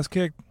his ass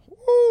kicked.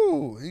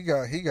 Woo! He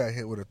got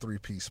hit with a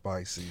 3-piece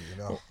spicy.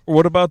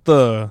 What about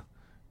the?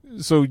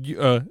 So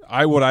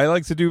what I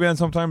like to do, man.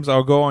 Sometimes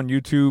I'll go on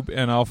YouTube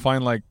and I'll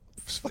find like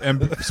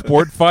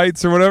sport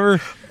fights or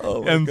whatever.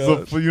 Oh my and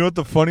gosh. you know what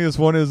the funniest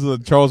one is? The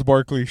Charles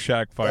Barkley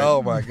Shaq fight.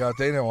 Oh my God,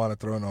 they didn't want to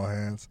throw no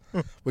hands.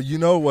 But you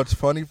know what's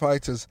funny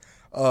fights is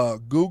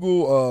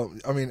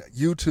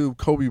YouTube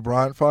Kobe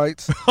Bryant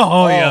fights.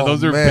 Oh yeah,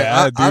 those are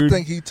bad, dude. I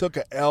think he took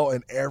an L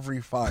in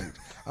every fight.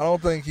 I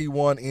don't think he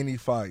won any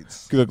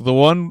fights. The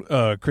one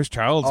Chris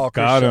Childs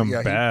got him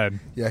bad.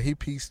 He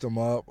pieced him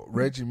up.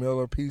 Reggie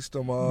Miller pieced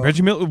him up.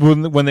 Reggie Miller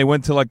when they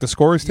went to like the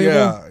scorers table.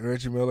 Yeah,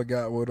 Reggie Miller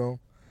got with him.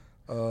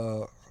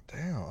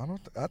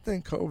 I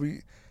think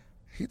Kobe.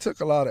 He took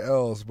a lot of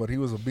L's, but he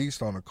was a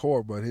beast on the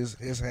court. But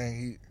his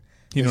hand,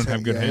 he don't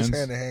have good hands. His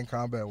hand-to-hand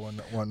combat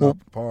wasn't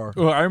up to par.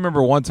 Well, I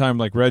remember one time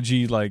like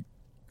Reggie like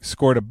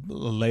scored a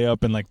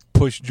layup and like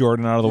pushed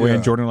Jordan out of the way,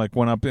 and Jordan like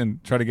went up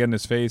and tried to get in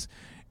his face,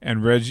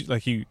 and Reggie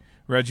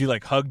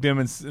hugged him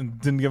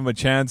and didn't give him a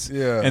chance.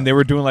 Yeah. And they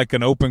were doing like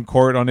an open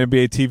court on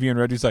NBA TV, and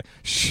Reggie's like,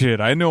 "Shit,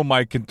 I know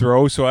Mike can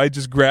throw," so I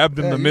just grabbed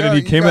him the minute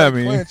he came at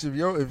me. Clinch.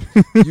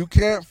 If you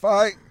can't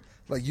fight.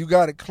 Like, you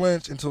got to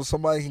clinch until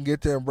somebody can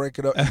get there and break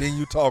it up, and then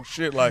you talk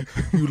shit like,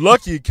 you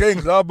lucky you came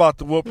because I'm about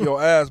to whoop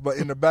your ass. But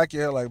in the back of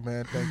your head, like,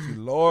 man, thank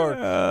you, Lord,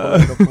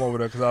 for come over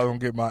there because I don't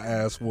get my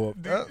ass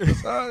whooped.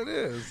 That's how it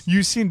is.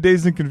 You've seen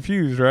Dazed and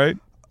Confused, right?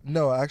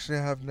 No, actually,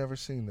 I have never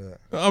seen that.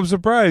 I'm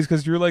surprised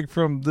because you're like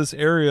from this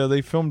area.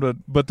 They filmed it,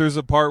 but there's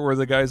a part where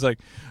the guy's like,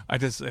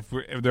 if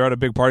they're at a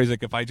big party, he's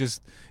like, if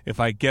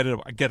I get a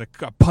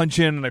punch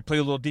in and I play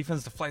a little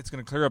defense, the flight's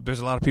gonna clear up.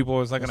 There's a lot of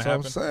people. It's not gonna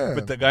happen. That's what I'm saying.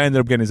 But the guy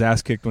ended up getting his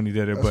ass kicked when he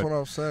did it. That's what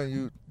I'm saying.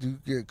 You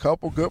get a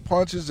couple good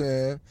punches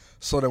in,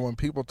 so that when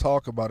people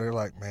talk about it, they're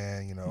like,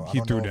 man, he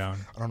threw down.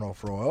 I don't know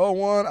if Roel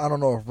won. I don't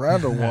know if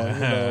Randall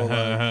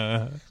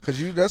won.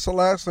 Because that's the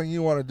last thing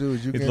you want to do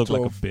is you get look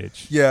like a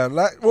bitch. Yeah,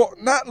 not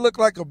look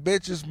like a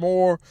bitch is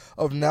more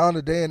of now in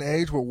the day and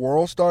age with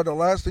World Star. The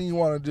last thing you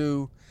want to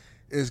do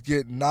is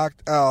get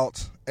knocked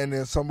out and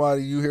then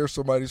you hear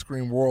somebody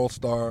scream World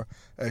Star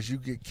as you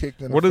get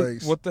kicked in the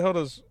face. What the hell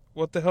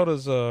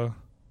does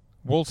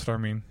World Star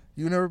mean?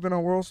 You never been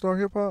on World Star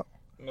Hip Hop?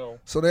 No.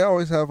 So they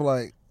always have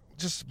like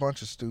just a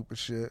bunch of stupid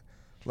shit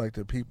like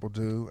that people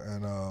do,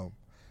 and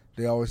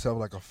they always have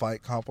like a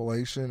fight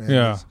compilation.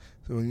 And so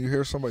when you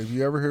hear somebody, if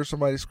you ever hear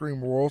somebody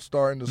scream World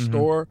Star in the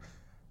store,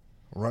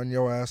 run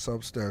your ass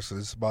upstairs. So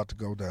it's about to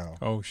go down.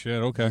 Oh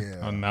shit. Okay.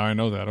 Yeah. Now I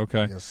know that.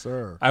 Okay. Yes,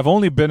 sir. I've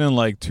only been in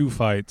like 2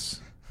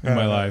 fights in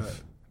my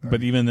life,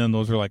 but even then,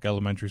 those are like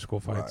elementary school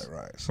fights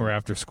Right. So, or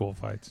after school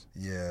fights.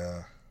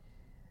 yeah.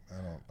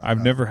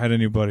 I've never had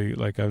anybody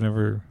like I I'm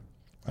don't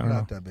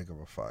not know. that big of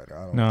a fighter.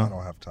 I No.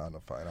 don't have time to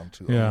fight. I'm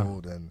too Yeah.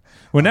 old, and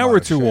Well, now I'm we're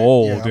out of too shape.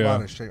 old. Yeah, I'm Yeah.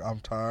 out of shape. I'm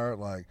tired.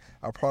 Like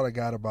I probably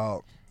got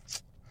about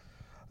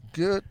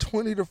good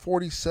 20 to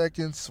 40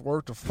 seconds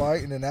worth of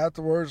fight, and then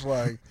afterwards,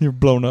 like, You're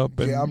blown up.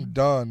 And yeah, I'm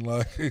done.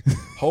 Like,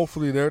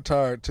 hopefully they're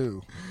tired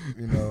too.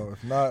 You know,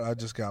 if not, I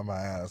just got my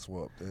ass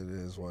whooped. It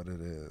is what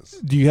it is.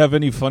 Do you have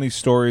any funny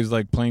stories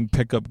like playing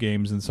pickup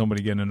games and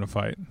somebody getting in a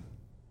fight?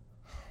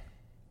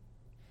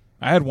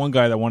 I had one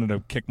guy that wanted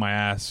to kick my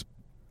ass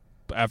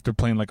after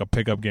playing like a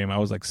pickup game. I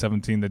was like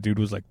 17. The dude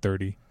was like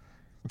 30.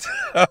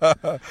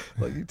 Like,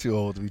 you too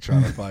old to be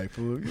trying to fight,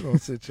 fool. You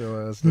don't sit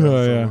your ass down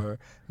somewhere.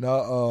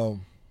 No,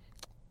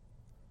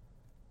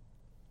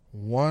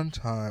 one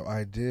time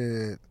I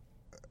did.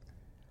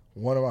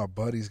 One of my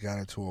buddies got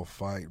into a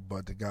fight,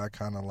 but the guy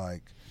kind of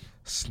like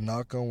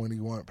snuck him when he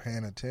wasn't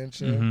paying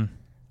attention,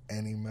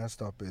 and he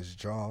messed up his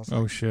jaw. I was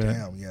Oh, like, shit.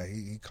 Damn, yeah,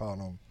 he caught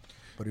him,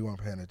 but he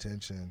wasn't paying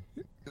attention.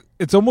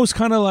 It's almost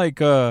kind of like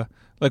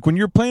when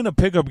you're playing a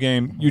pickup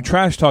game, you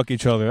trash talk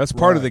each other. That's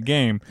part of the Right.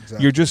 game.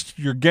 Exactly.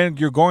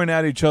 You're going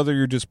at each other.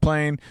 You're just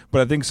playing.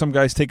 But I think some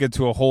guys take it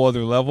to a whole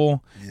other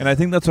level, and I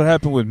think that's what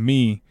happened with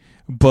me.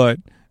 But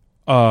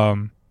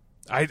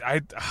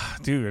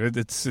dude,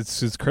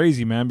 it's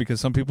crazy, man, because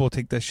some people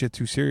take that shit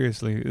too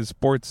seriously. In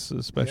sports,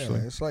 especially.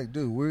 Yeah, it's like,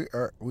 dude, we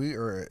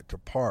are at the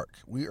park.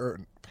 We are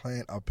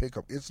playing a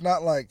pickup. It's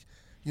not like,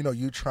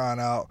 you trying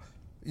out,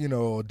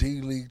 a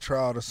D League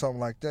trial or something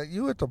like that.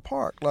 You at the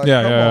park, like,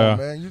 come on,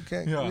 man. You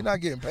can't. Yeah. We're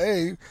not getting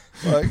paid.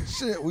 Like,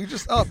 shit, we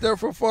just out there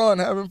for fun,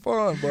 having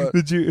fun. But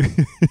Did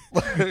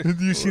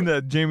you seen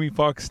that Jamie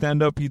Foxx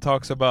stand up? He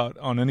talks about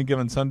on any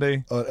given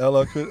Sunday.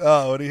 Ella could,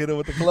 when he hit him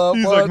with the club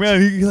He's punch. like,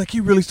 man, he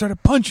really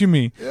started punching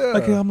me. Yeah.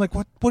 Like, I'm like,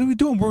 what are we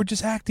doing? We're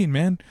just acting,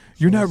 man.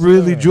 You're not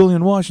really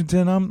Julian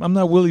Washington. I'm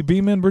not Willie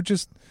Beeman. We're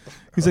just.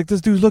 He's like,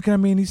 this dude's looking at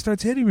me and he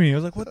starts hitting me. I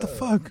was like, what the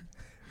fuck?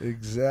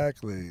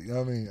 Exactly.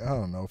 I mean, I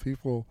don't know.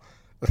 People,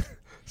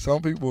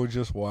 some people are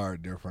just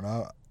wired different.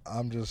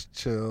 I'm just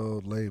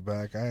chilled, laid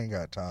back. I ain't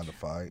got time to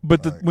fight.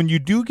 But like, when you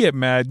do get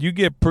mad, you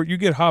get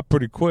hot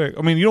pretty quick.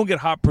 I mean, you don't get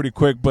hot pretty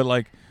quick, but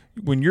like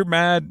when you're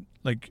mad,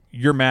 like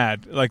you're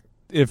mad. Like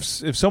if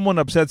someone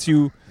upsets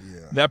you,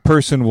 yeah. that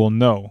person will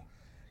know.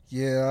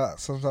 Yeah,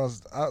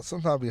 sometimes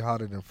I be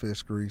hotter than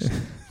fish grease,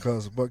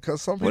 because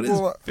some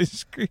people. What is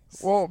fish grease?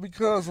 Well,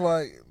 because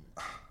like,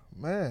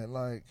 man,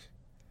 like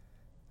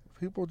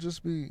people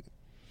just be.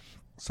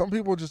 Some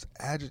people just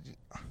agitate.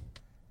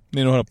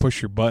 They know how to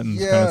push your buttons.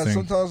 Yeah, kind of thing.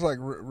 sometimes like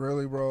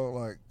really, bro,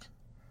 like,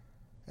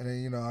 and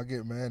then I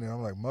get mad and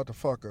I'm like,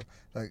 motherfucker,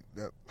 like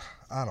that.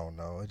 I don't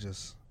know. It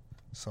just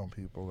some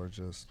people are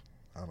just.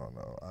 I don't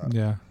know.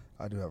 Yeah.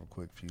 I do have a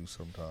quick fuse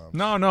sometimes.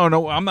 No.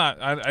 I'm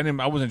not.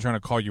 I wasn't trying to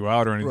call you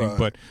out or anything, Right.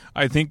 but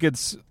I think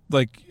it's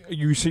like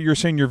you're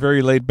saying you're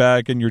very laid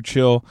back and you're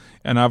chill,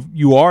 and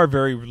you are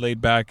very laid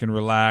back and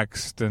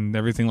relaxed and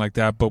everything like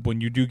that. But when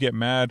you do get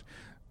mad,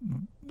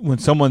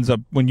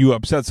 when you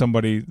upset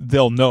somebody,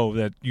 they'll know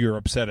that you're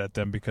upset at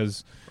them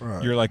because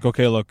Right. you're like,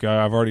 okay, look,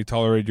 I've already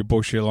tolerated your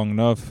bullshit long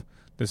enough.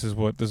 This is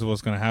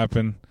what's going to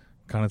happen,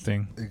 kind of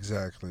thing.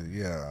 Exactly.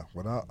 Yeah,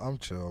 but I'm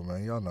chill,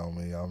 man. Y'all know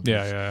me.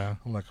 Yeah.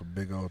 I'm like a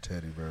big old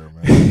teddy bear,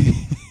 man.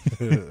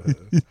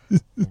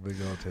 A big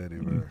old teddy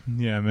bear.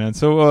 Yeah, man.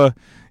 So,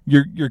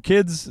 your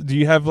kids, do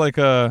you have like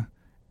a?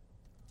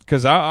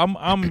 Because I'm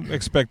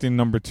expecting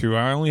number 2.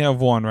 I only have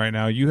 1 right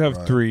now. You have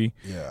Right. 3.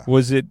 Yeah.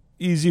 Was it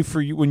easy for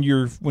you when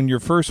your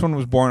first one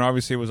was born?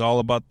 Obviously, it was all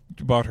about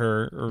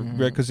her, or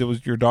because it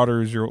was your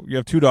daughter. You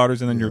have 2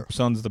 daughters, and then your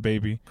son's the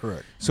baby.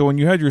 Correct. So when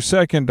you had your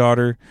second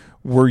daughter,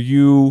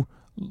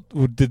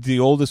 did the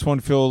oldest one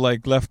feel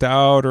like left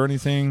out or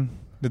anything?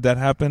 Did that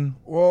happen?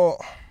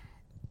 Well,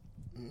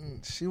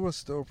 she was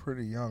still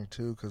pretty young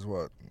too, because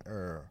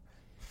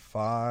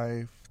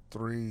 5,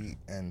 3,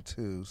 and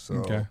 2. So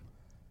Okay.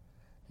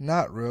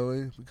 not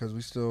really, because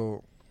we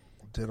still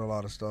did a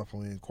lot of stuff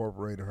and we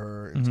incorporated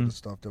her into the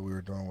stuff that we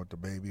were doing with the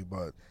baby.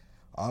 But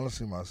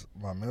honestly,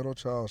 my middle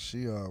child, she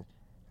didn't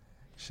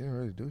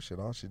really do shit.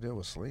 All she did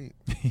was sleep,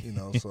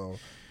 So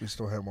we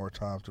still had more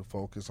time to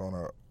focus on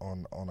our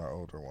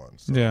older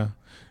ones. So Yeah.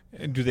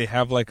 And do they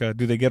have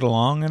do they get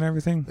along and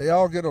everything? they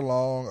all get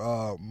along.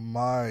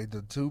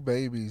 The 2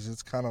 babies,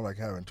 it's kind of like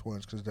having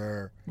twins because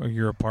they're A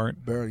year apart?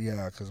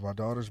 because my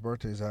daughter's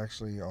birthday is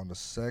actually on the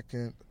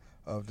 2nd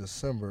of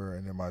December,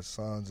 and then my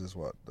son's is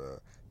the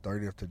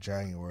 30th of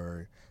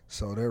January.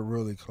 So they're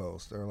really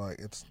close. They're like,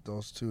 it's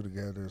those 2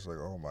 together. It's like,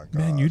 oh my god,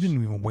 Man, you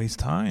didn't even waste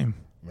time.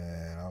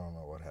 Man, I don't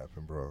know what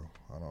happened, bro.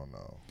 I don't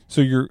know. So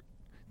you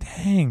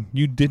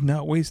did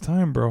not waste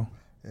time, bro.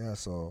 Yeah,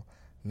 so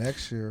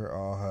next year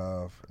I'll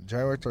have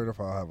January 30th.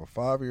 I'll have a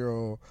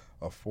 5-year-old,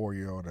 a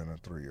 4-year-old, and a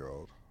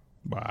 3-year-old.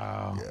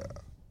 Wow. Yeah,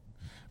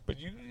 But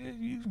you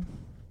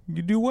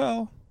do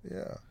well.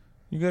 yeah.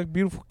 You got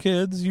beautiful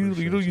kids. You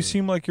Appreciate you.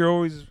 seem like you're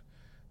always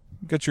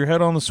got your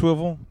head on the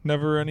swivel.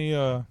 Never any.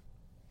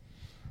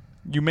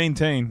 You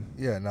maintain.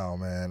 Yeah, no,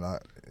 man. I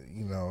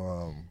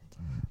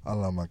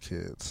love my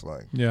kids.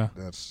 Like, Yeah.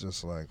 that's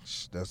just like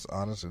that's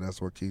honestly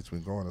that's what keeps me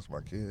going. It's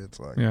my kids.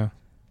 Like, Yeah.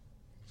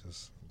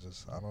 just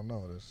I don't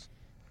know. This,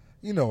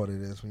 you know what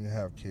it is when you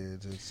have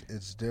kids.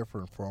 It's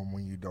different from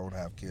when you don't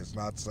have kids.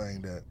 Not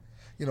saying that,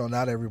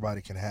 not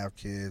everybody can have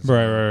kids,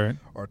 Right.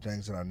 or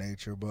things of that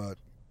nature. But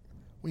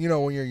when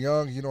you're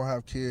young, you don't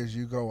have kids.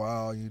 You go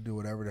out, you do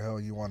whatever the hell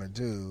you want to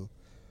do.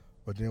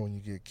 But then when you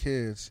get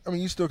kids, I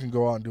mean, you still can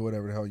go out and do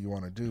whatever the hell you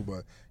want to do.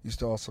 But you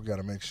still also got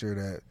to make sure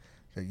that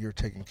you're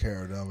taking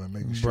care of them and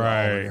making sure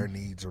all of their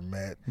needs are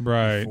met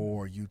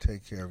before you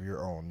take care of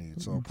your own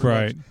needs. So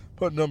pretty much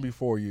putting them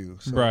before you.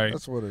 So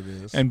that's what it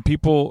is. And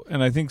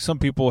I think some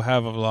people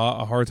have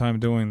a hard time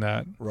doing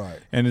that. Right.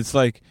 And it's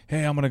like,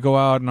 hey, I'm going to go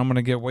out and I'm going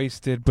to get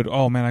wasted, but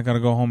oh man, I got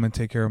to go home and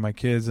take care of my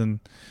kids. And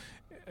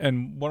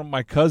one of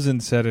my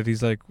cousins said it.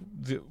 He's like,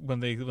 when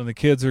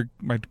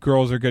my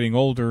girls are getting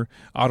older,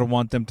 I don't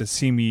want them to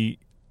see me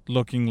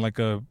looking like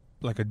a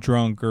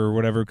drunk or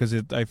whatever, because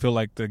I feel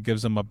like that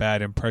gives them a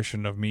bad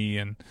impression of me.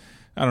 And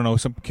I don't know,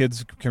 some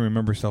kids can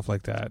remember stuff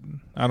like that.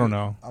 I don't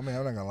know. I mean,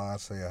 I'm not gonna lie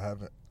and say I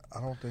haven't. I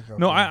don't think I've.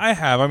 No, I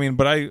have. I mean,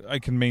 but I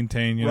can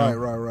maintain. You know.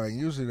 Right.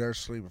 Usually they're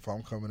asleep. If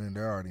I'm coming in,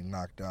 they're already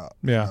knocked out.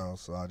 Yeah.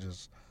 So I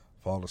just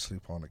fall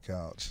asleep on the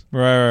couch.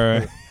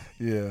 Right.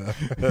 Yeah.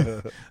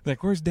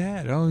 Like, where's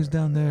Dad? Oh, he's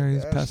down there.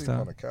 He's passed out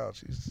on the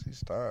couch.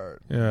 He's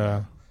tired.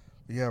 Yeah.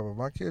 Yeah, but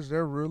my kids,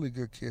 they're really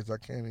good kids. I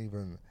can't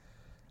even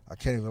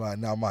lie.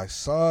 Now my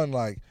son,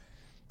 like,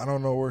 I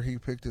don't know where he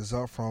picked this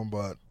up from,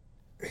 but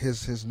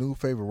his new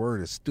favorite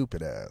word is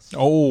stupid ass.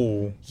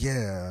 Oh.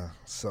 Yeah.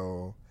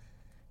 So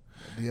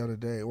the other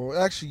day, well,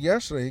 actually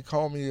yesterday, he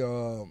called me.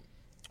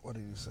 What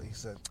did he say? He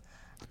said,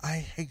 "I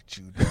hate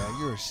you, Dad.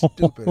 You're a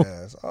stupid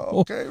ass."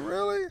 Oh, okay,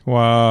 really?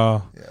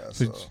 Wow. Yeah.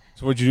 So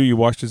what'd you do? You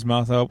washed his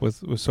mouth out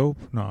with soap?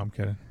 No, I'm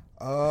kidding.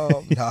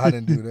 No, I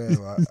didn't do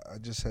that. I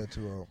just had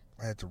to.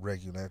 I had to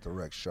regulate the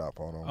rec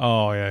shop on him.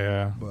 Oh,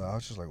 yeah. But I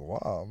was just like,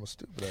 wow, I'm a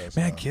stupid ass.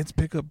 Man, kids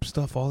pick up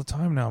stuff all the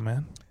time now,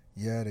 man.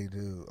 Yeah, they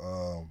do.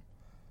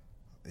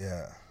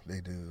 Yeah,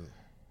 they do.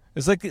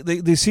 It's like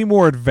they seem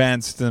more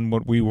advanced than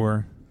what we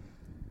were.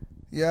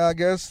 Yeah, I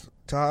guess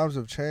times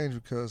have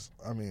changed because,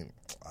 I mean,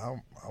 I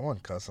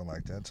wasn't cussing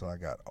like that until I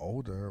got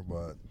older,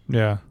 but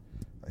yeah,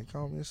 they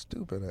called me a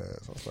stupid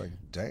ass. I was like,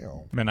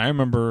 damn. Man, I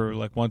remember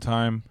like one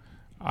time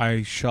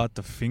I shot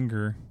the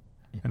finger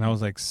and I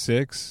was like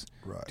 6.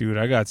 Right. Dude,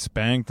 I got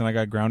spanked and I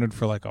got grounded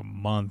for like a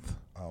month.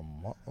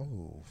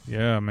 Oh.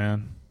 Yeah,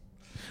 man.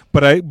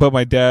 But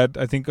my dad,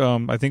 I think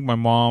my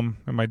mom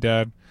and my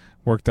dad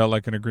worked out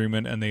like an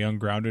agreement and they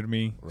ungrounded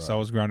me. Right. So I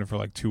was grounded for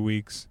like 2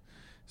 weeks.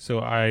 So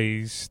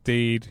I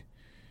stayed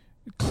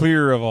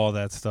clear of all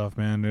that stuff,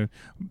 man.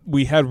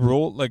 We had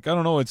I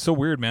don't know, it's so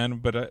weird, man,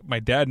 but my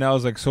dad now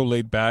is like so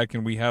laid back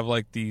and we have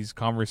like these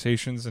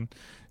conversations, and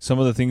some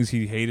of the things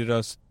he hated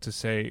us to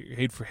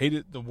say,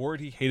 the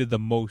word he hated the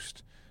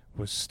most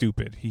was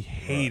stupid. He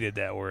hated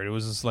that word. It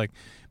was just like,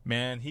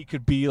 man, he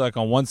could be like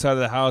on one side of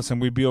the house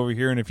and we'd be over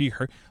here, and if he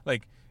heard,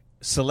 like,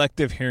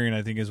 selective hearing,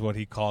 I think is what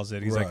he calls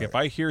it. He's like, if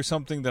I hear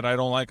something that I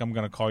don't like, I'm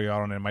going to call you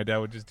out on it. And my dad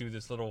would just do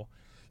this little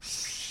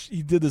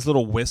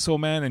whistle,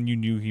 man, and you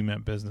knew he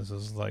meant business. It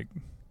was like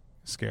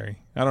scary.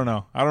 I don't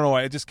know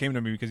why. It just came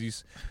to me because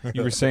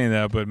you were saying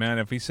that, but man,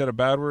 if he said a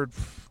bad word,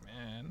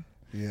 man.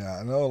 Yeah,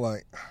 I know,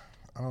 like,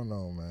 I don't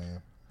know,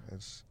 man.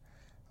 It's,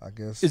 I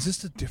guess. Is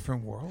this a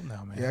different world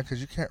now, man? Yeah, because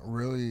you can't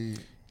really.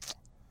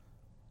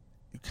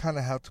 You kind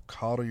of have to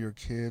coddle your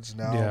kids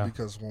now,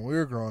 because when we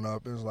were growing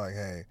up, it was like,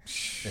 hey,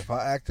 if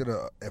I acted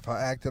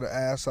an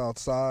ass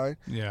outside,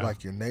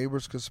 like, your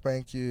neighbors could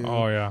spank you.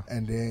 Oh yeah.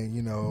 And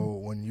then,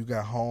 when you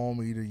got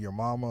home, either your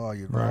mama or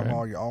your grandma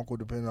or your uncle,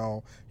 depending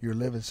on your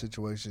living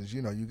situations,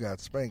 you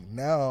got spanked.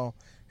 Now,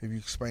 if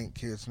you spank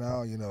kids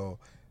now,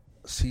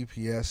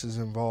 CPS is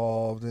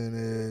involved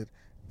in it,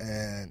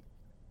 and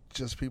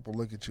just people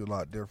look at you a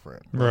lot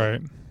different.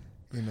 Right.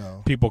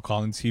 People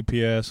calling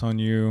CPS on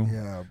you.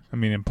 Yeah. I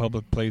mean, in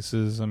public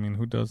places. I mean,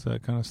 who does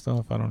that kind of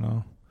stuff? I don't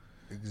know.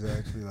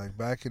 Exactly. Like,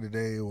 back in the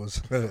day, it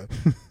was, it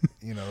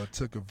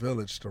took a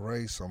village to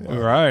raise somebody.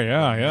 Right,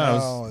 yeah, yeah.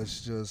 Now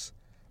it's just,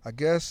 I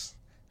guess,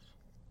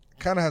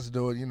 kind of has to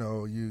do with,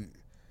 you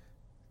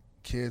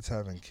kids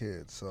having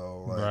kids.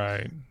 So, like,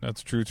 right.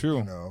 That's true,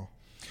 too.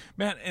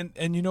 Man,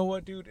 and you know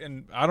what, dude?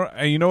 And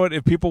you know what?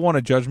 If people want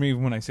to judge me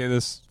when I say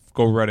this,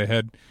 go right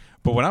ahead.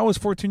 But when I was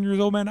 14 years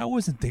old, man, I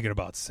wasn't thinking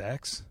about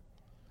sex.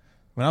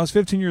 When I was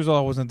 15 years old,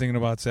 I wasn't thinking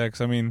about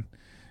sex. I mean,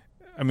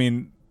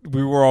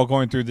 we were all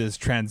going through this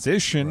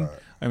transition. Right.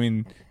 I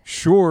mean,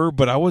 sure,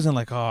 but I wasn't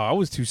like, I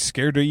was too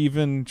scared to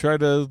even try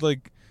to,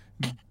 like,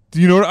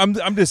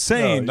 I'm just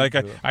saying, no, like,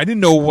 I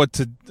didn't know what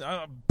to,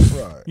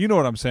 right. You know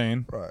what I'm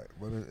saying. Right,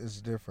 but it's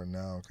different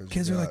now. Cause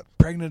kids are, like,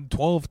 pregnant at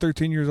 12,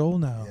 13 years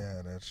old now.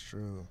 Yeah, that's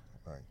true.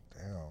 Like,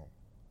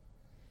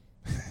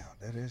 damn,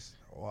 that is...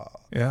 Wow.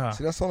 Yeah.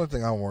 See, that's the only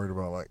thing I'm worried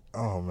about. Like,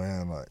 oh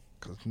man, like,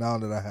 Because now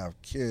that I have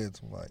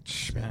kids, I'm like,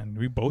 Man,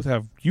 we both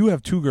have. You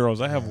have 2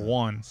 girls. I have yeah,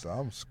 1. So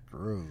I'm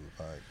screwed.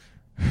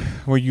 Like,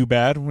 Were you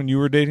bad when you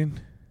were dating?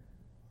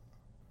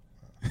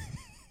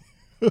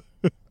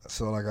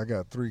 so like I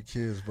got 3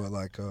 kids, but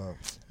like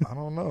I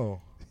don't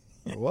know.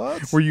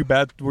 What? Were you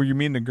bad? Were you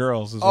mean to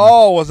girls?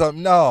 Oh, was up?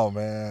 No,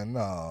 man,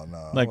 no.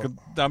 Like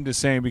I'm just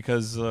saying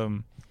because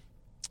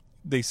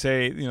they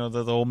say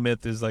the whole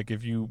myth is like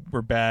if you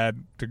were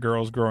bad to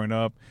girls growing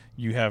up,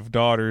 you have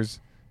daughters,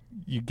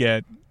 you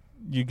get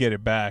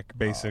it back.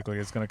 Basically,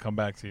 it's gonna come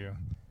back to you.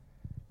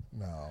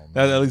 No,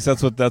 At least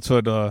that's what that's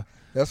old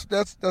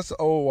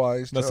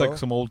wise. That's like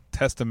some Old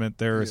Testament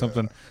there or Yeah.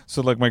 something.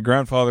 So like my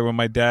grandfather, when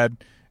my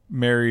dad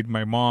married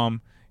my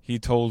mom, he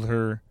told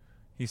her,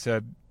 he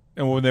said,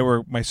 and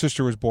when my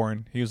sister was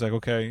born, he was like,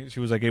 okay, she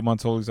was like 8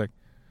 months old. He's like,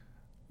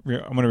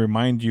 I'm going to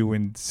remind you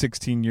in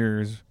 16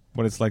 years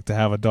what it's like to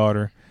have a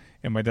daughter.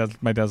 And my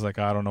dad's like,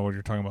 I don't know what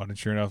you're talking about. And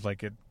sure enough,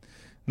 like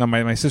now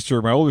my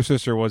older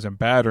sister wasn't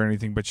bad or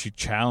anything, but she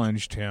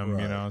challenged him,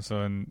 Right.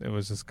 so, and it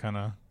was just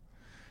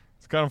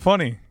it's kind of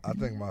funny. I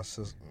think my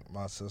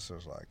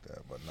sister's like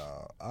that, but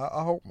no.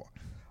 I hope.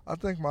 I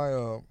think my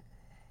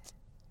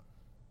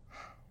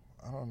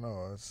I don't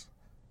know. It's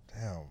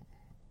damn.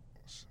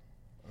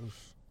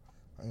 Oof.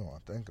 I don't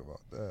want to think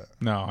about that.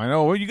 No, I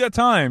know. Well, you got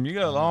time. You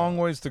got a long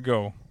ways to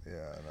go. Yeah,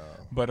 I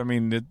know. But I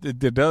mean,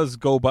 it does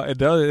go by.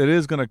 It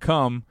is going to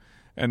come,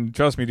 and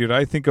trust me, dude.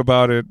 I think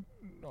about it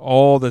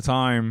all the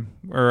time,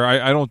 or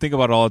I don't think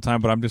about it all the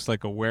time, but I'm just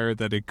like aware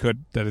that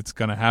it's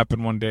going to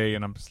happen one day,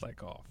 and I'm just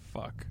like, oh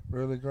fuck.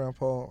 Really,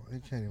 Grandpa? He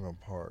can't even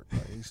park.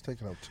 Like, he's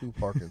taking up 2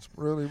 parking.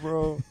 Really,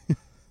 bro?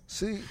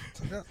 See,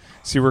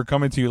 we're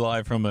coming to you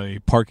live from a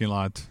parking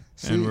lot,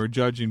 and we're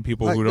judging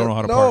people like, who don't know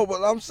how to no, park.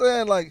 but I'm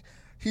saying like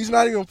he's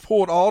not even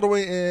pulled all the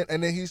way in,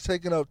 and then he's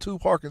taking up 2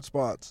 parking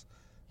spots.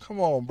 Come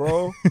on,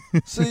 bro.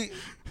 See,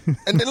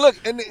 and then look,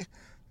 and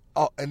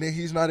then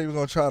he's not even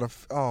gonna try to.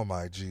 Oh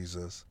my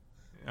Jesus.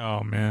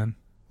 Oh man.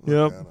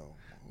 Look Yep. at him.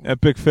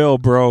 Epic fail,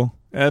 bro.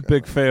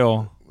 Epic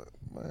fail.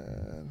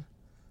 Man.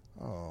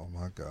 Oh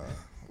my God.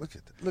 Look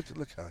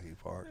how he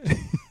parked.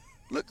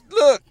 Look.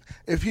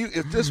 If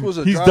this was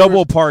a He's driver's-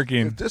 double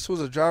parking. If this was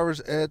a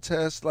driver's ed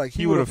test, like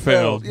He would would've have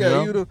failed,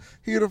 Yeah, you know?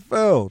 he'd have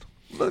failed.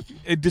 Look.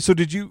 So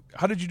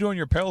how did you do on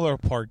your parallel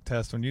park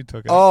test when you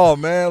took it? Oh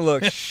man,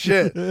 look,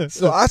 shit.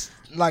 So I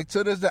like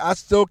to this day, I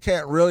still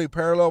can't really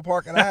parallel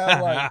park, and I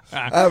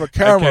have a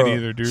camera. I can't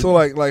either, dude. So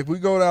like we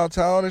go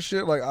downtown and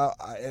shit, like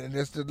and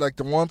it's like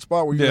the one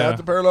spot where you Yeah. have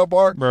to parallel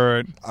park.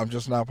 Right. I'm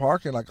just not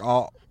parking. Like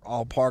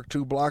I'll park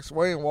 2 blocks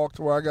away and walk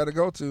to where I got to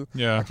go to.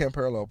 Yeah. I can't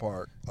parallel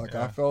park. Like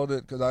Yeah. I failed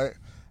it because I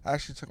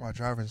actually took my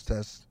driver's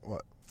test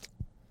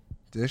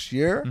this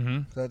year.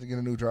 Mm-hmm. I had to get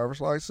a new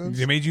driver's license.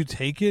 They made you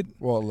take it?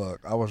 Well,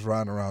 look, I was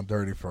riding around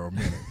dirty for a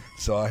minute,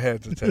 so I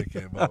had to take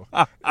it, bro.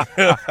 I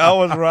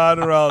was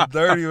riding around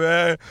dirty,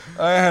 man.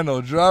 I ain't had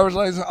no driver's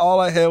license. All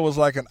I had was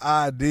like an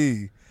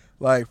ID,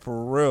 like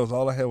for reals.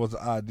 All I had was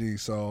an ID.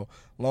 So,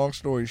 long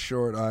story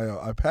short,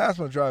 I passed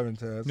my driving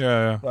test.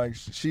 Yeah. Like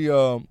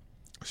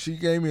she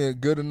gave me a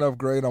good enough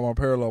grade on my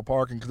parallel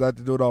parking because I had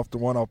to do it off the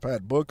one off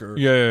Pat Booker.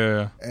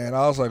 Yeah. And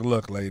I was like,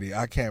 look, lady,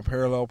 I can't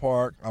parallel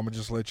park. I'm going to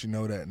just let you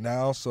know that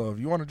now. So if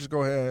you want to just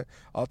go ahead,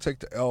 I'll take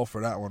the L for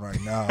that one right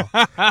now.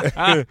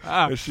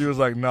 And she was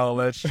like, no,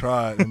 let's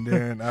try it. And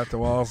then after a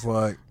while, I was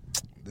like,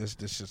 this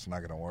just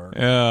not going to work.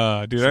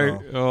 Yeah, dude.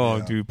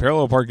 So, Dude,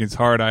 parallel parking's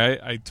hard.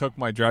 I took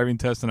my driving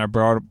test and I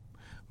borrowed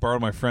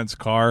my friend's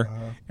car,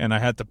 and I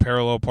had to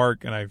parallel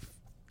park, and I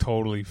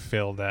totally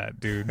failed that,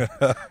 dude.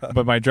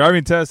 But my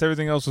driving test,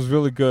 everything else was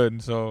really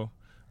good. So,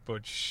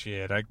 but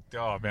shit,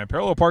 man,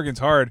 parallel parking's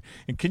hard.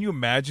 And can you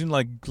imagine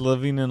like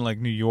living in like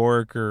New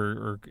York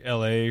or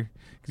L.A.?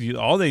 Because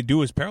all they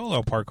do is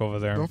parallel park over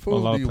there. Them A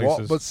fools lot be of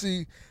places. but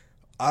see,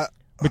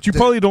 But you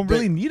probably don't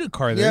really need a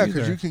car there. Yeah,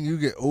 because because you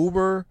get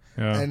Uber,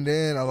 Yeah. and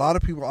then a lot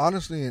of people,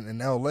 honestly,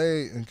 in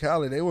L.A. and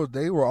Cali,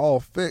 they were all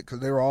fit because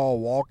they were all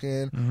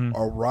walking Mhm.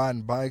 or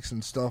riding bikes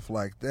and stuff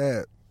like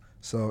that.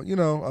 So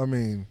I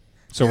mean,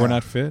 So yeah. we're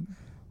not fit.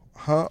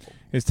 huh?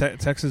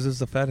 Texas is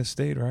the fattest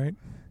state, right?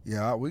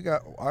 Yeah, we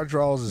got our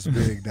draws is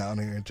big down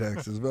here in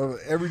Texas, but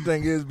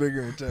everything is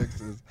bigger in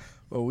Texas.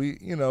 But we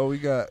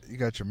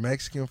got your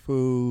Mexican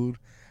food,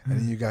 and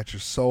then you got your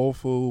soul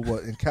food.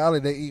 What in Cali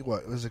they eat?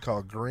 What is it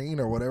called? Green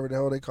or whatever the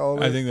hell they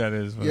call it? I think that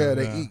is. Yeah,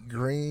 they eat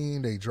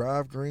green. They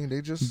drive green. They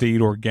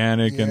eat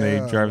organic, and they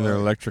Yeah, drive their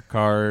like- electric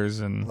cars,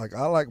 and like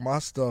I like my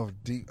stuff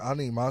deep. I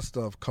need my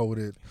stuff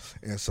coated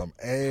in some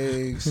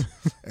eggs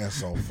and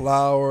some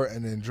flour,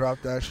 and then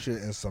drop that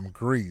shit in some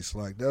grease.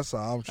 Like that's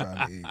how I'm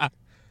trying to eat.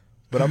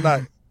 But I'm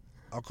not.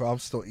 I'm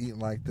still eating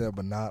like that,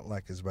 but not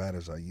like as bad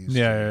as I used to.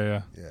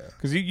 yeah. Yeah.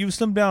 Because you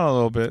slimmed down a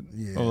little bit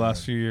Yeah. the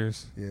last few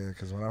years. Yeah,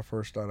 because when I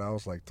first started, I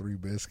was like 3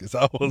 biscuits.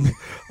 I was,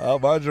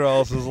 my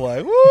draws was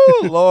like,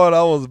 woo, Lord,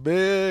 I was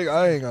big.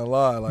 I ain't gonna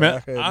lie. Like, Man, I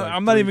had, like,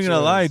 I'm not 3 even gonna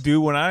lie, chins.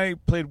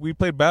 dude. We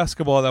played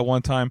basketball that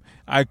one time.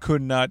 I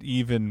could not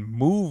even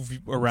move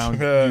around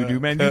you,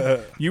 dude.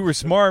 Man, you were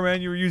smart,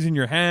 man. You were using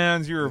your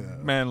hands. You were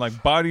man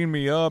like bodying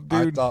me up,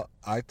 dude.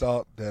 I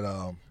thought that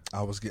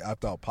I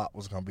thought Pop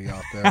was gonna be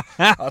out there.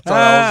 I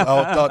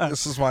thought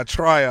this was my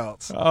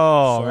tryouts.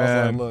 Oh, so man.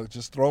 I was like, look,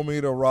 just throw me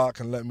the rock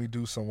and let me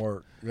do some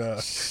work. Yeah.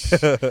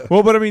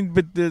 Well, but I mean,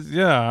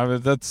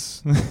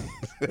 that's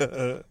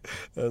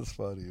That's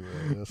funny,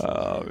 man. That's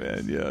oh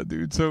man, yeah,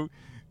 dude. So,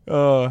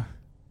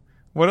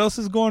 what else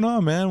is going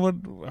on,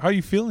 man? How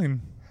you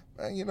feeling?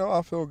 Man,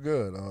 I feel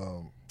good.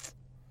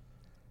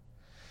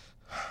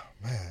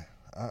 Man,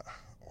 I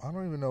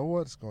don't even know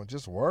what's going.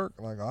 Just work.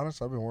 Like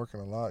honestly, I've been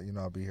working a lot.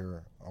 I'll be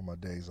here on my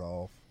days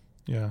off.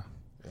 Yeah.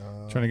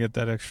 Trying to get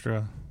that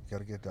extra. Got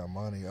to get that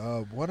money.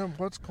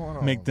 What's going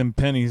on? Make them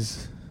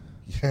pennies.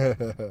 Yeah.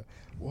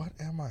 What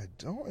am I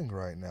doing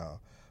right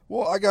now?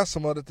 Well, I got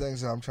some other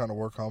things that I'm trying to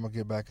work on. I'm gonna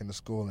get back into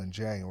school in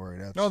January.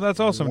 That's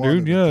awesome, one dude.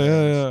 of the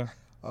Yeah.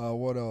 things.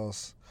 What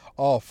else?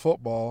 Oh,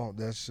 football.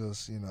 That's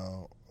just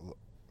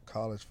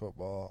college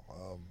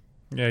football.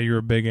 Yeah, you're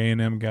a big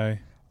A&M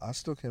guy. I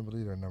still can't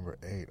believe they're number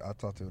 8. I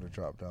thought they would have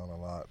dropped down a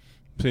lot.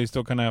 So you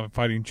still kind of have a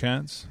fighting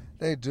chance?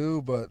 They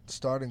do, but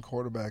starting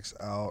quarterback's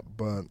out.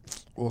 But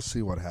we'll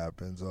see what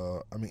happens.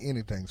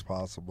 Anything's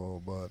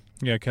possible. But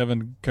yeah,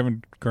 Kevin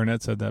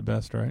Garnett said that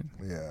best, right?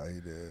 Yeah,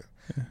 he did.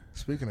 Yeah.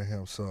 Speaking of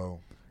him,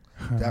 so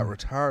that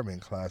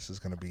retirement class is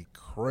going to be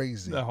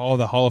crazy. The Hall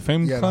of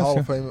Fame class? Yeah,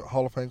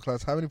 Hall of Fame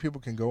class. How many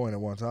people can go in at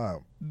one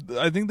time?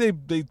 I think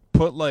they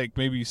put like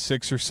maybe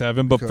 6 or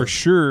 7, but for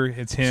sure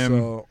it's him.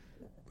 So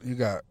you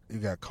got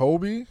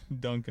Kobe,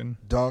 Duncan,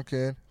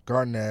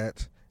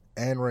 Garnett,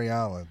 and Ray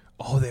Allen.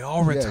 Oh, they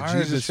all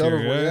retired this year.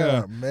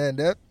 Yeah, man,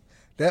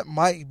 that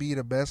might be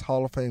the best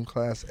Hall of Fame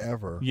class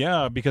ever.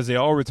 Yeah, because they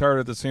all retired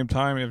at the same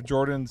time. If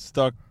Jordan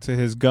stuck to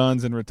his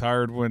guns and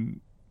retired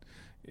when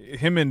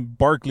him and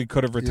Barkley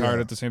could have retired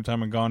at the same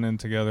time and gone in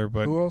together,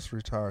 but who else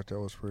retired that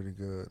was pretty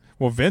good?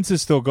 Well, Vince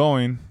is still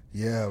going.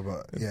 Yeah,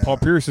 but Paul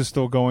Pierce is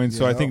still going.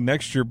 So I think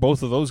next year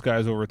both of those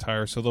guys will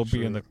retire. So they'll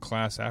be in the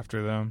class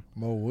after them.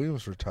 Mo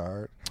Williams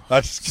retired.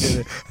 I'm just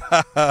kidding.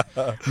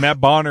 Matt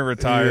Bonner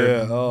retired.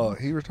 Yeah. Oh,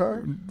 he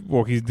retired?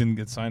 Well, he didn't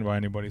get signed by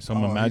anybody, so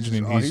I'm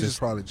imagining he's just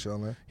probably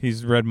chilling.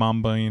 He's Red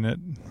Mamba-ing it.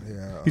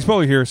 Yeah. He's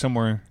probably here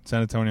somewhere in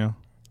San Antonio.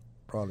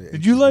 Probably.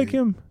 Did you like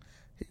him?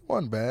 He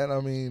wasn't bad. I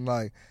mean,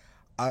 like,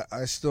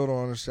 I still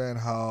don't understand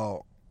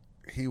how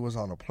he was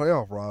on a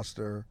playoff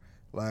roster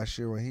last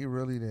year when he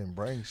really didn't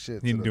bring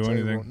shit. He didn't do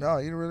anything. No,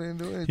 he really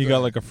didn't do anything. He got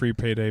like a free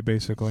payday,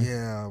 basically.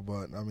 Yeah,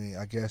 but I mean,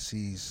 I guess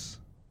he's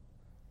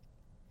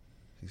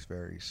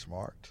very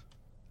smart.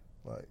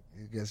 Like,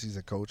 I guess he's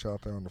a coach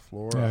out there on the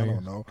floor. Yeah, I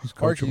don't know.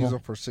 Or he can use him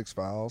for 6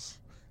 fouls,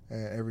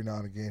 and every now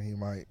and again he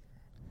might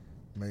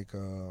make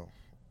a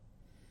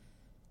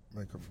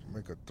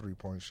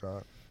 3-point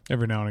shot.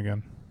 Every now and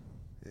again.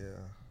 Yeah.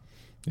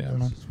 Yeah,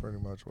 that's pretty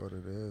much what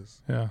it is.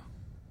 Yeah.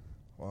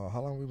 Wow, how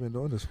long have we been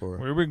doing this for?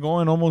 We've been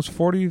going almost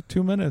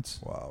 42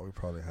 minutes. Wow, we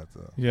probably have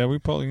to. Yeah, we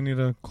probably need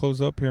to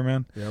close up here,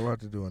 man. Yeah, we'll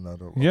have to do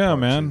another one. Yeah,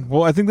 man.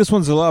 Well, I think this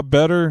one's a lot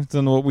better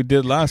than what we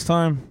did last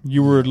time.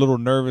 You were a little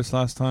nervous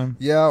last time.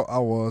 Yeah, I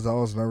was. I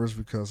was nervous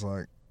because,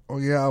 I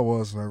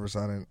was nervous.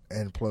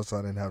 And plus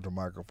I didn't have the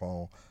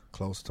microphone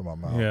close to my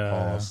mouth. Yeah.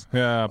 Pause.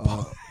 Yeah.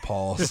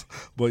 Pause.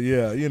 But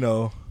yeah,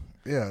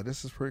 yeah,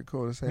 this is pretty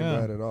cool. This ain't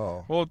bad at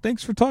all. Well,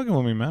 thanks for talking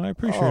with me, man. I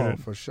appreciate it.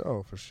 For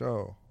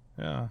sure.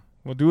 Yeah.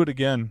 We'll do it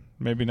again.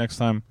 Maybe next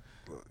time.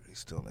 Look, he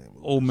still ain't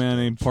moving. Old man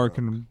ain't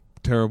parking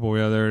terrible.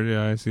 Yeah, there.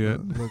 Yeah, I see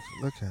it.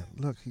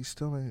 Look, he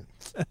still ain't.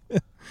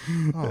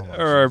 All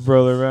right,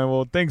 brother, man.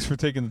 Well, thanks for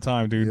taking the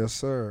time, dude. Yes,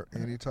 sir.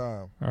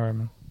 Anytime. All right,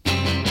 man.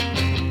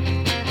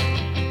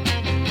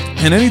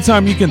 And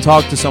anytime you can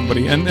talk to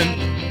somebody, and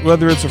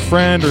whether it's a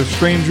friend or a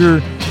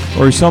stranger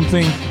or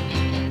something,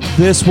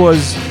 this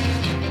was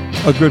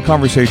a good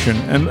conversation.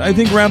 And I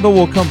think Randall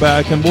will come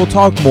back and we'll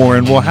talk more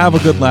and we'll have a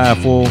good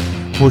laugh. We'll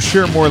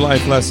share more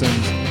life lessons.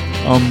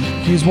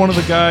 He's one of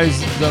the guys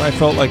that I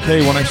felt like,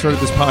 hey, when I started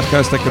this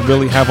podcast, I could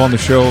really have on the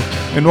show.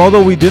 And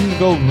although we didn't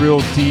go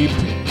real deep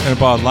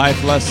about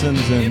life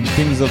lessons and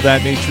things of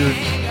that nature,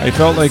 I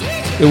felt like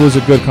it was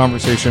a good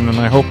conversation. And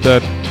I hope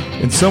that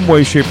in some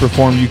way, shape, or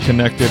form, you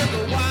connected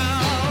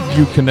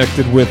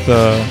with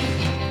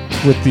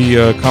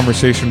the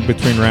conversation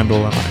between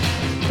Randall and I.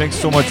 Thanks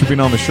so much for being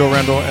on the show,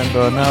 Randall. And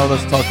now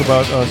let's talk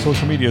about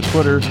social media,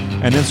 Twitter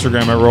and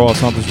Instagram at Roel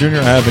Santos Jr.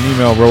 I have an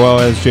email,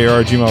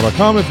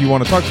 roelsjr@gmail.com, if you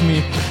want to talk to me,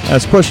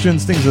 ask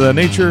questions, things of that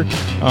nature.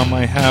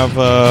 I have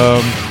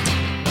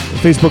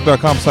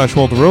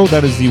facebook.com/World of Roe.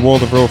 That is the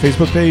World of Roe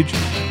Facebook page.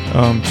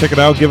 Check it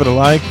out, give it a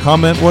like,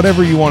 comment,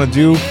 whatever you want to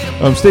do.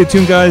 Stay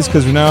tuned, guys,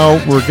 because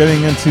now we're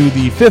getting into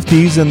the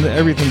 50s, and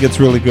everything gets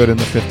really good in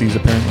the 50s,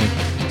 apparently.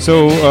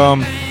 So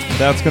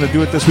that's going to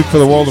do it this week for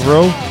the World of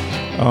Roe.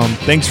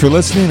 Thanks for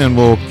listening, and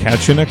we'll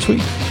catch you next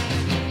week.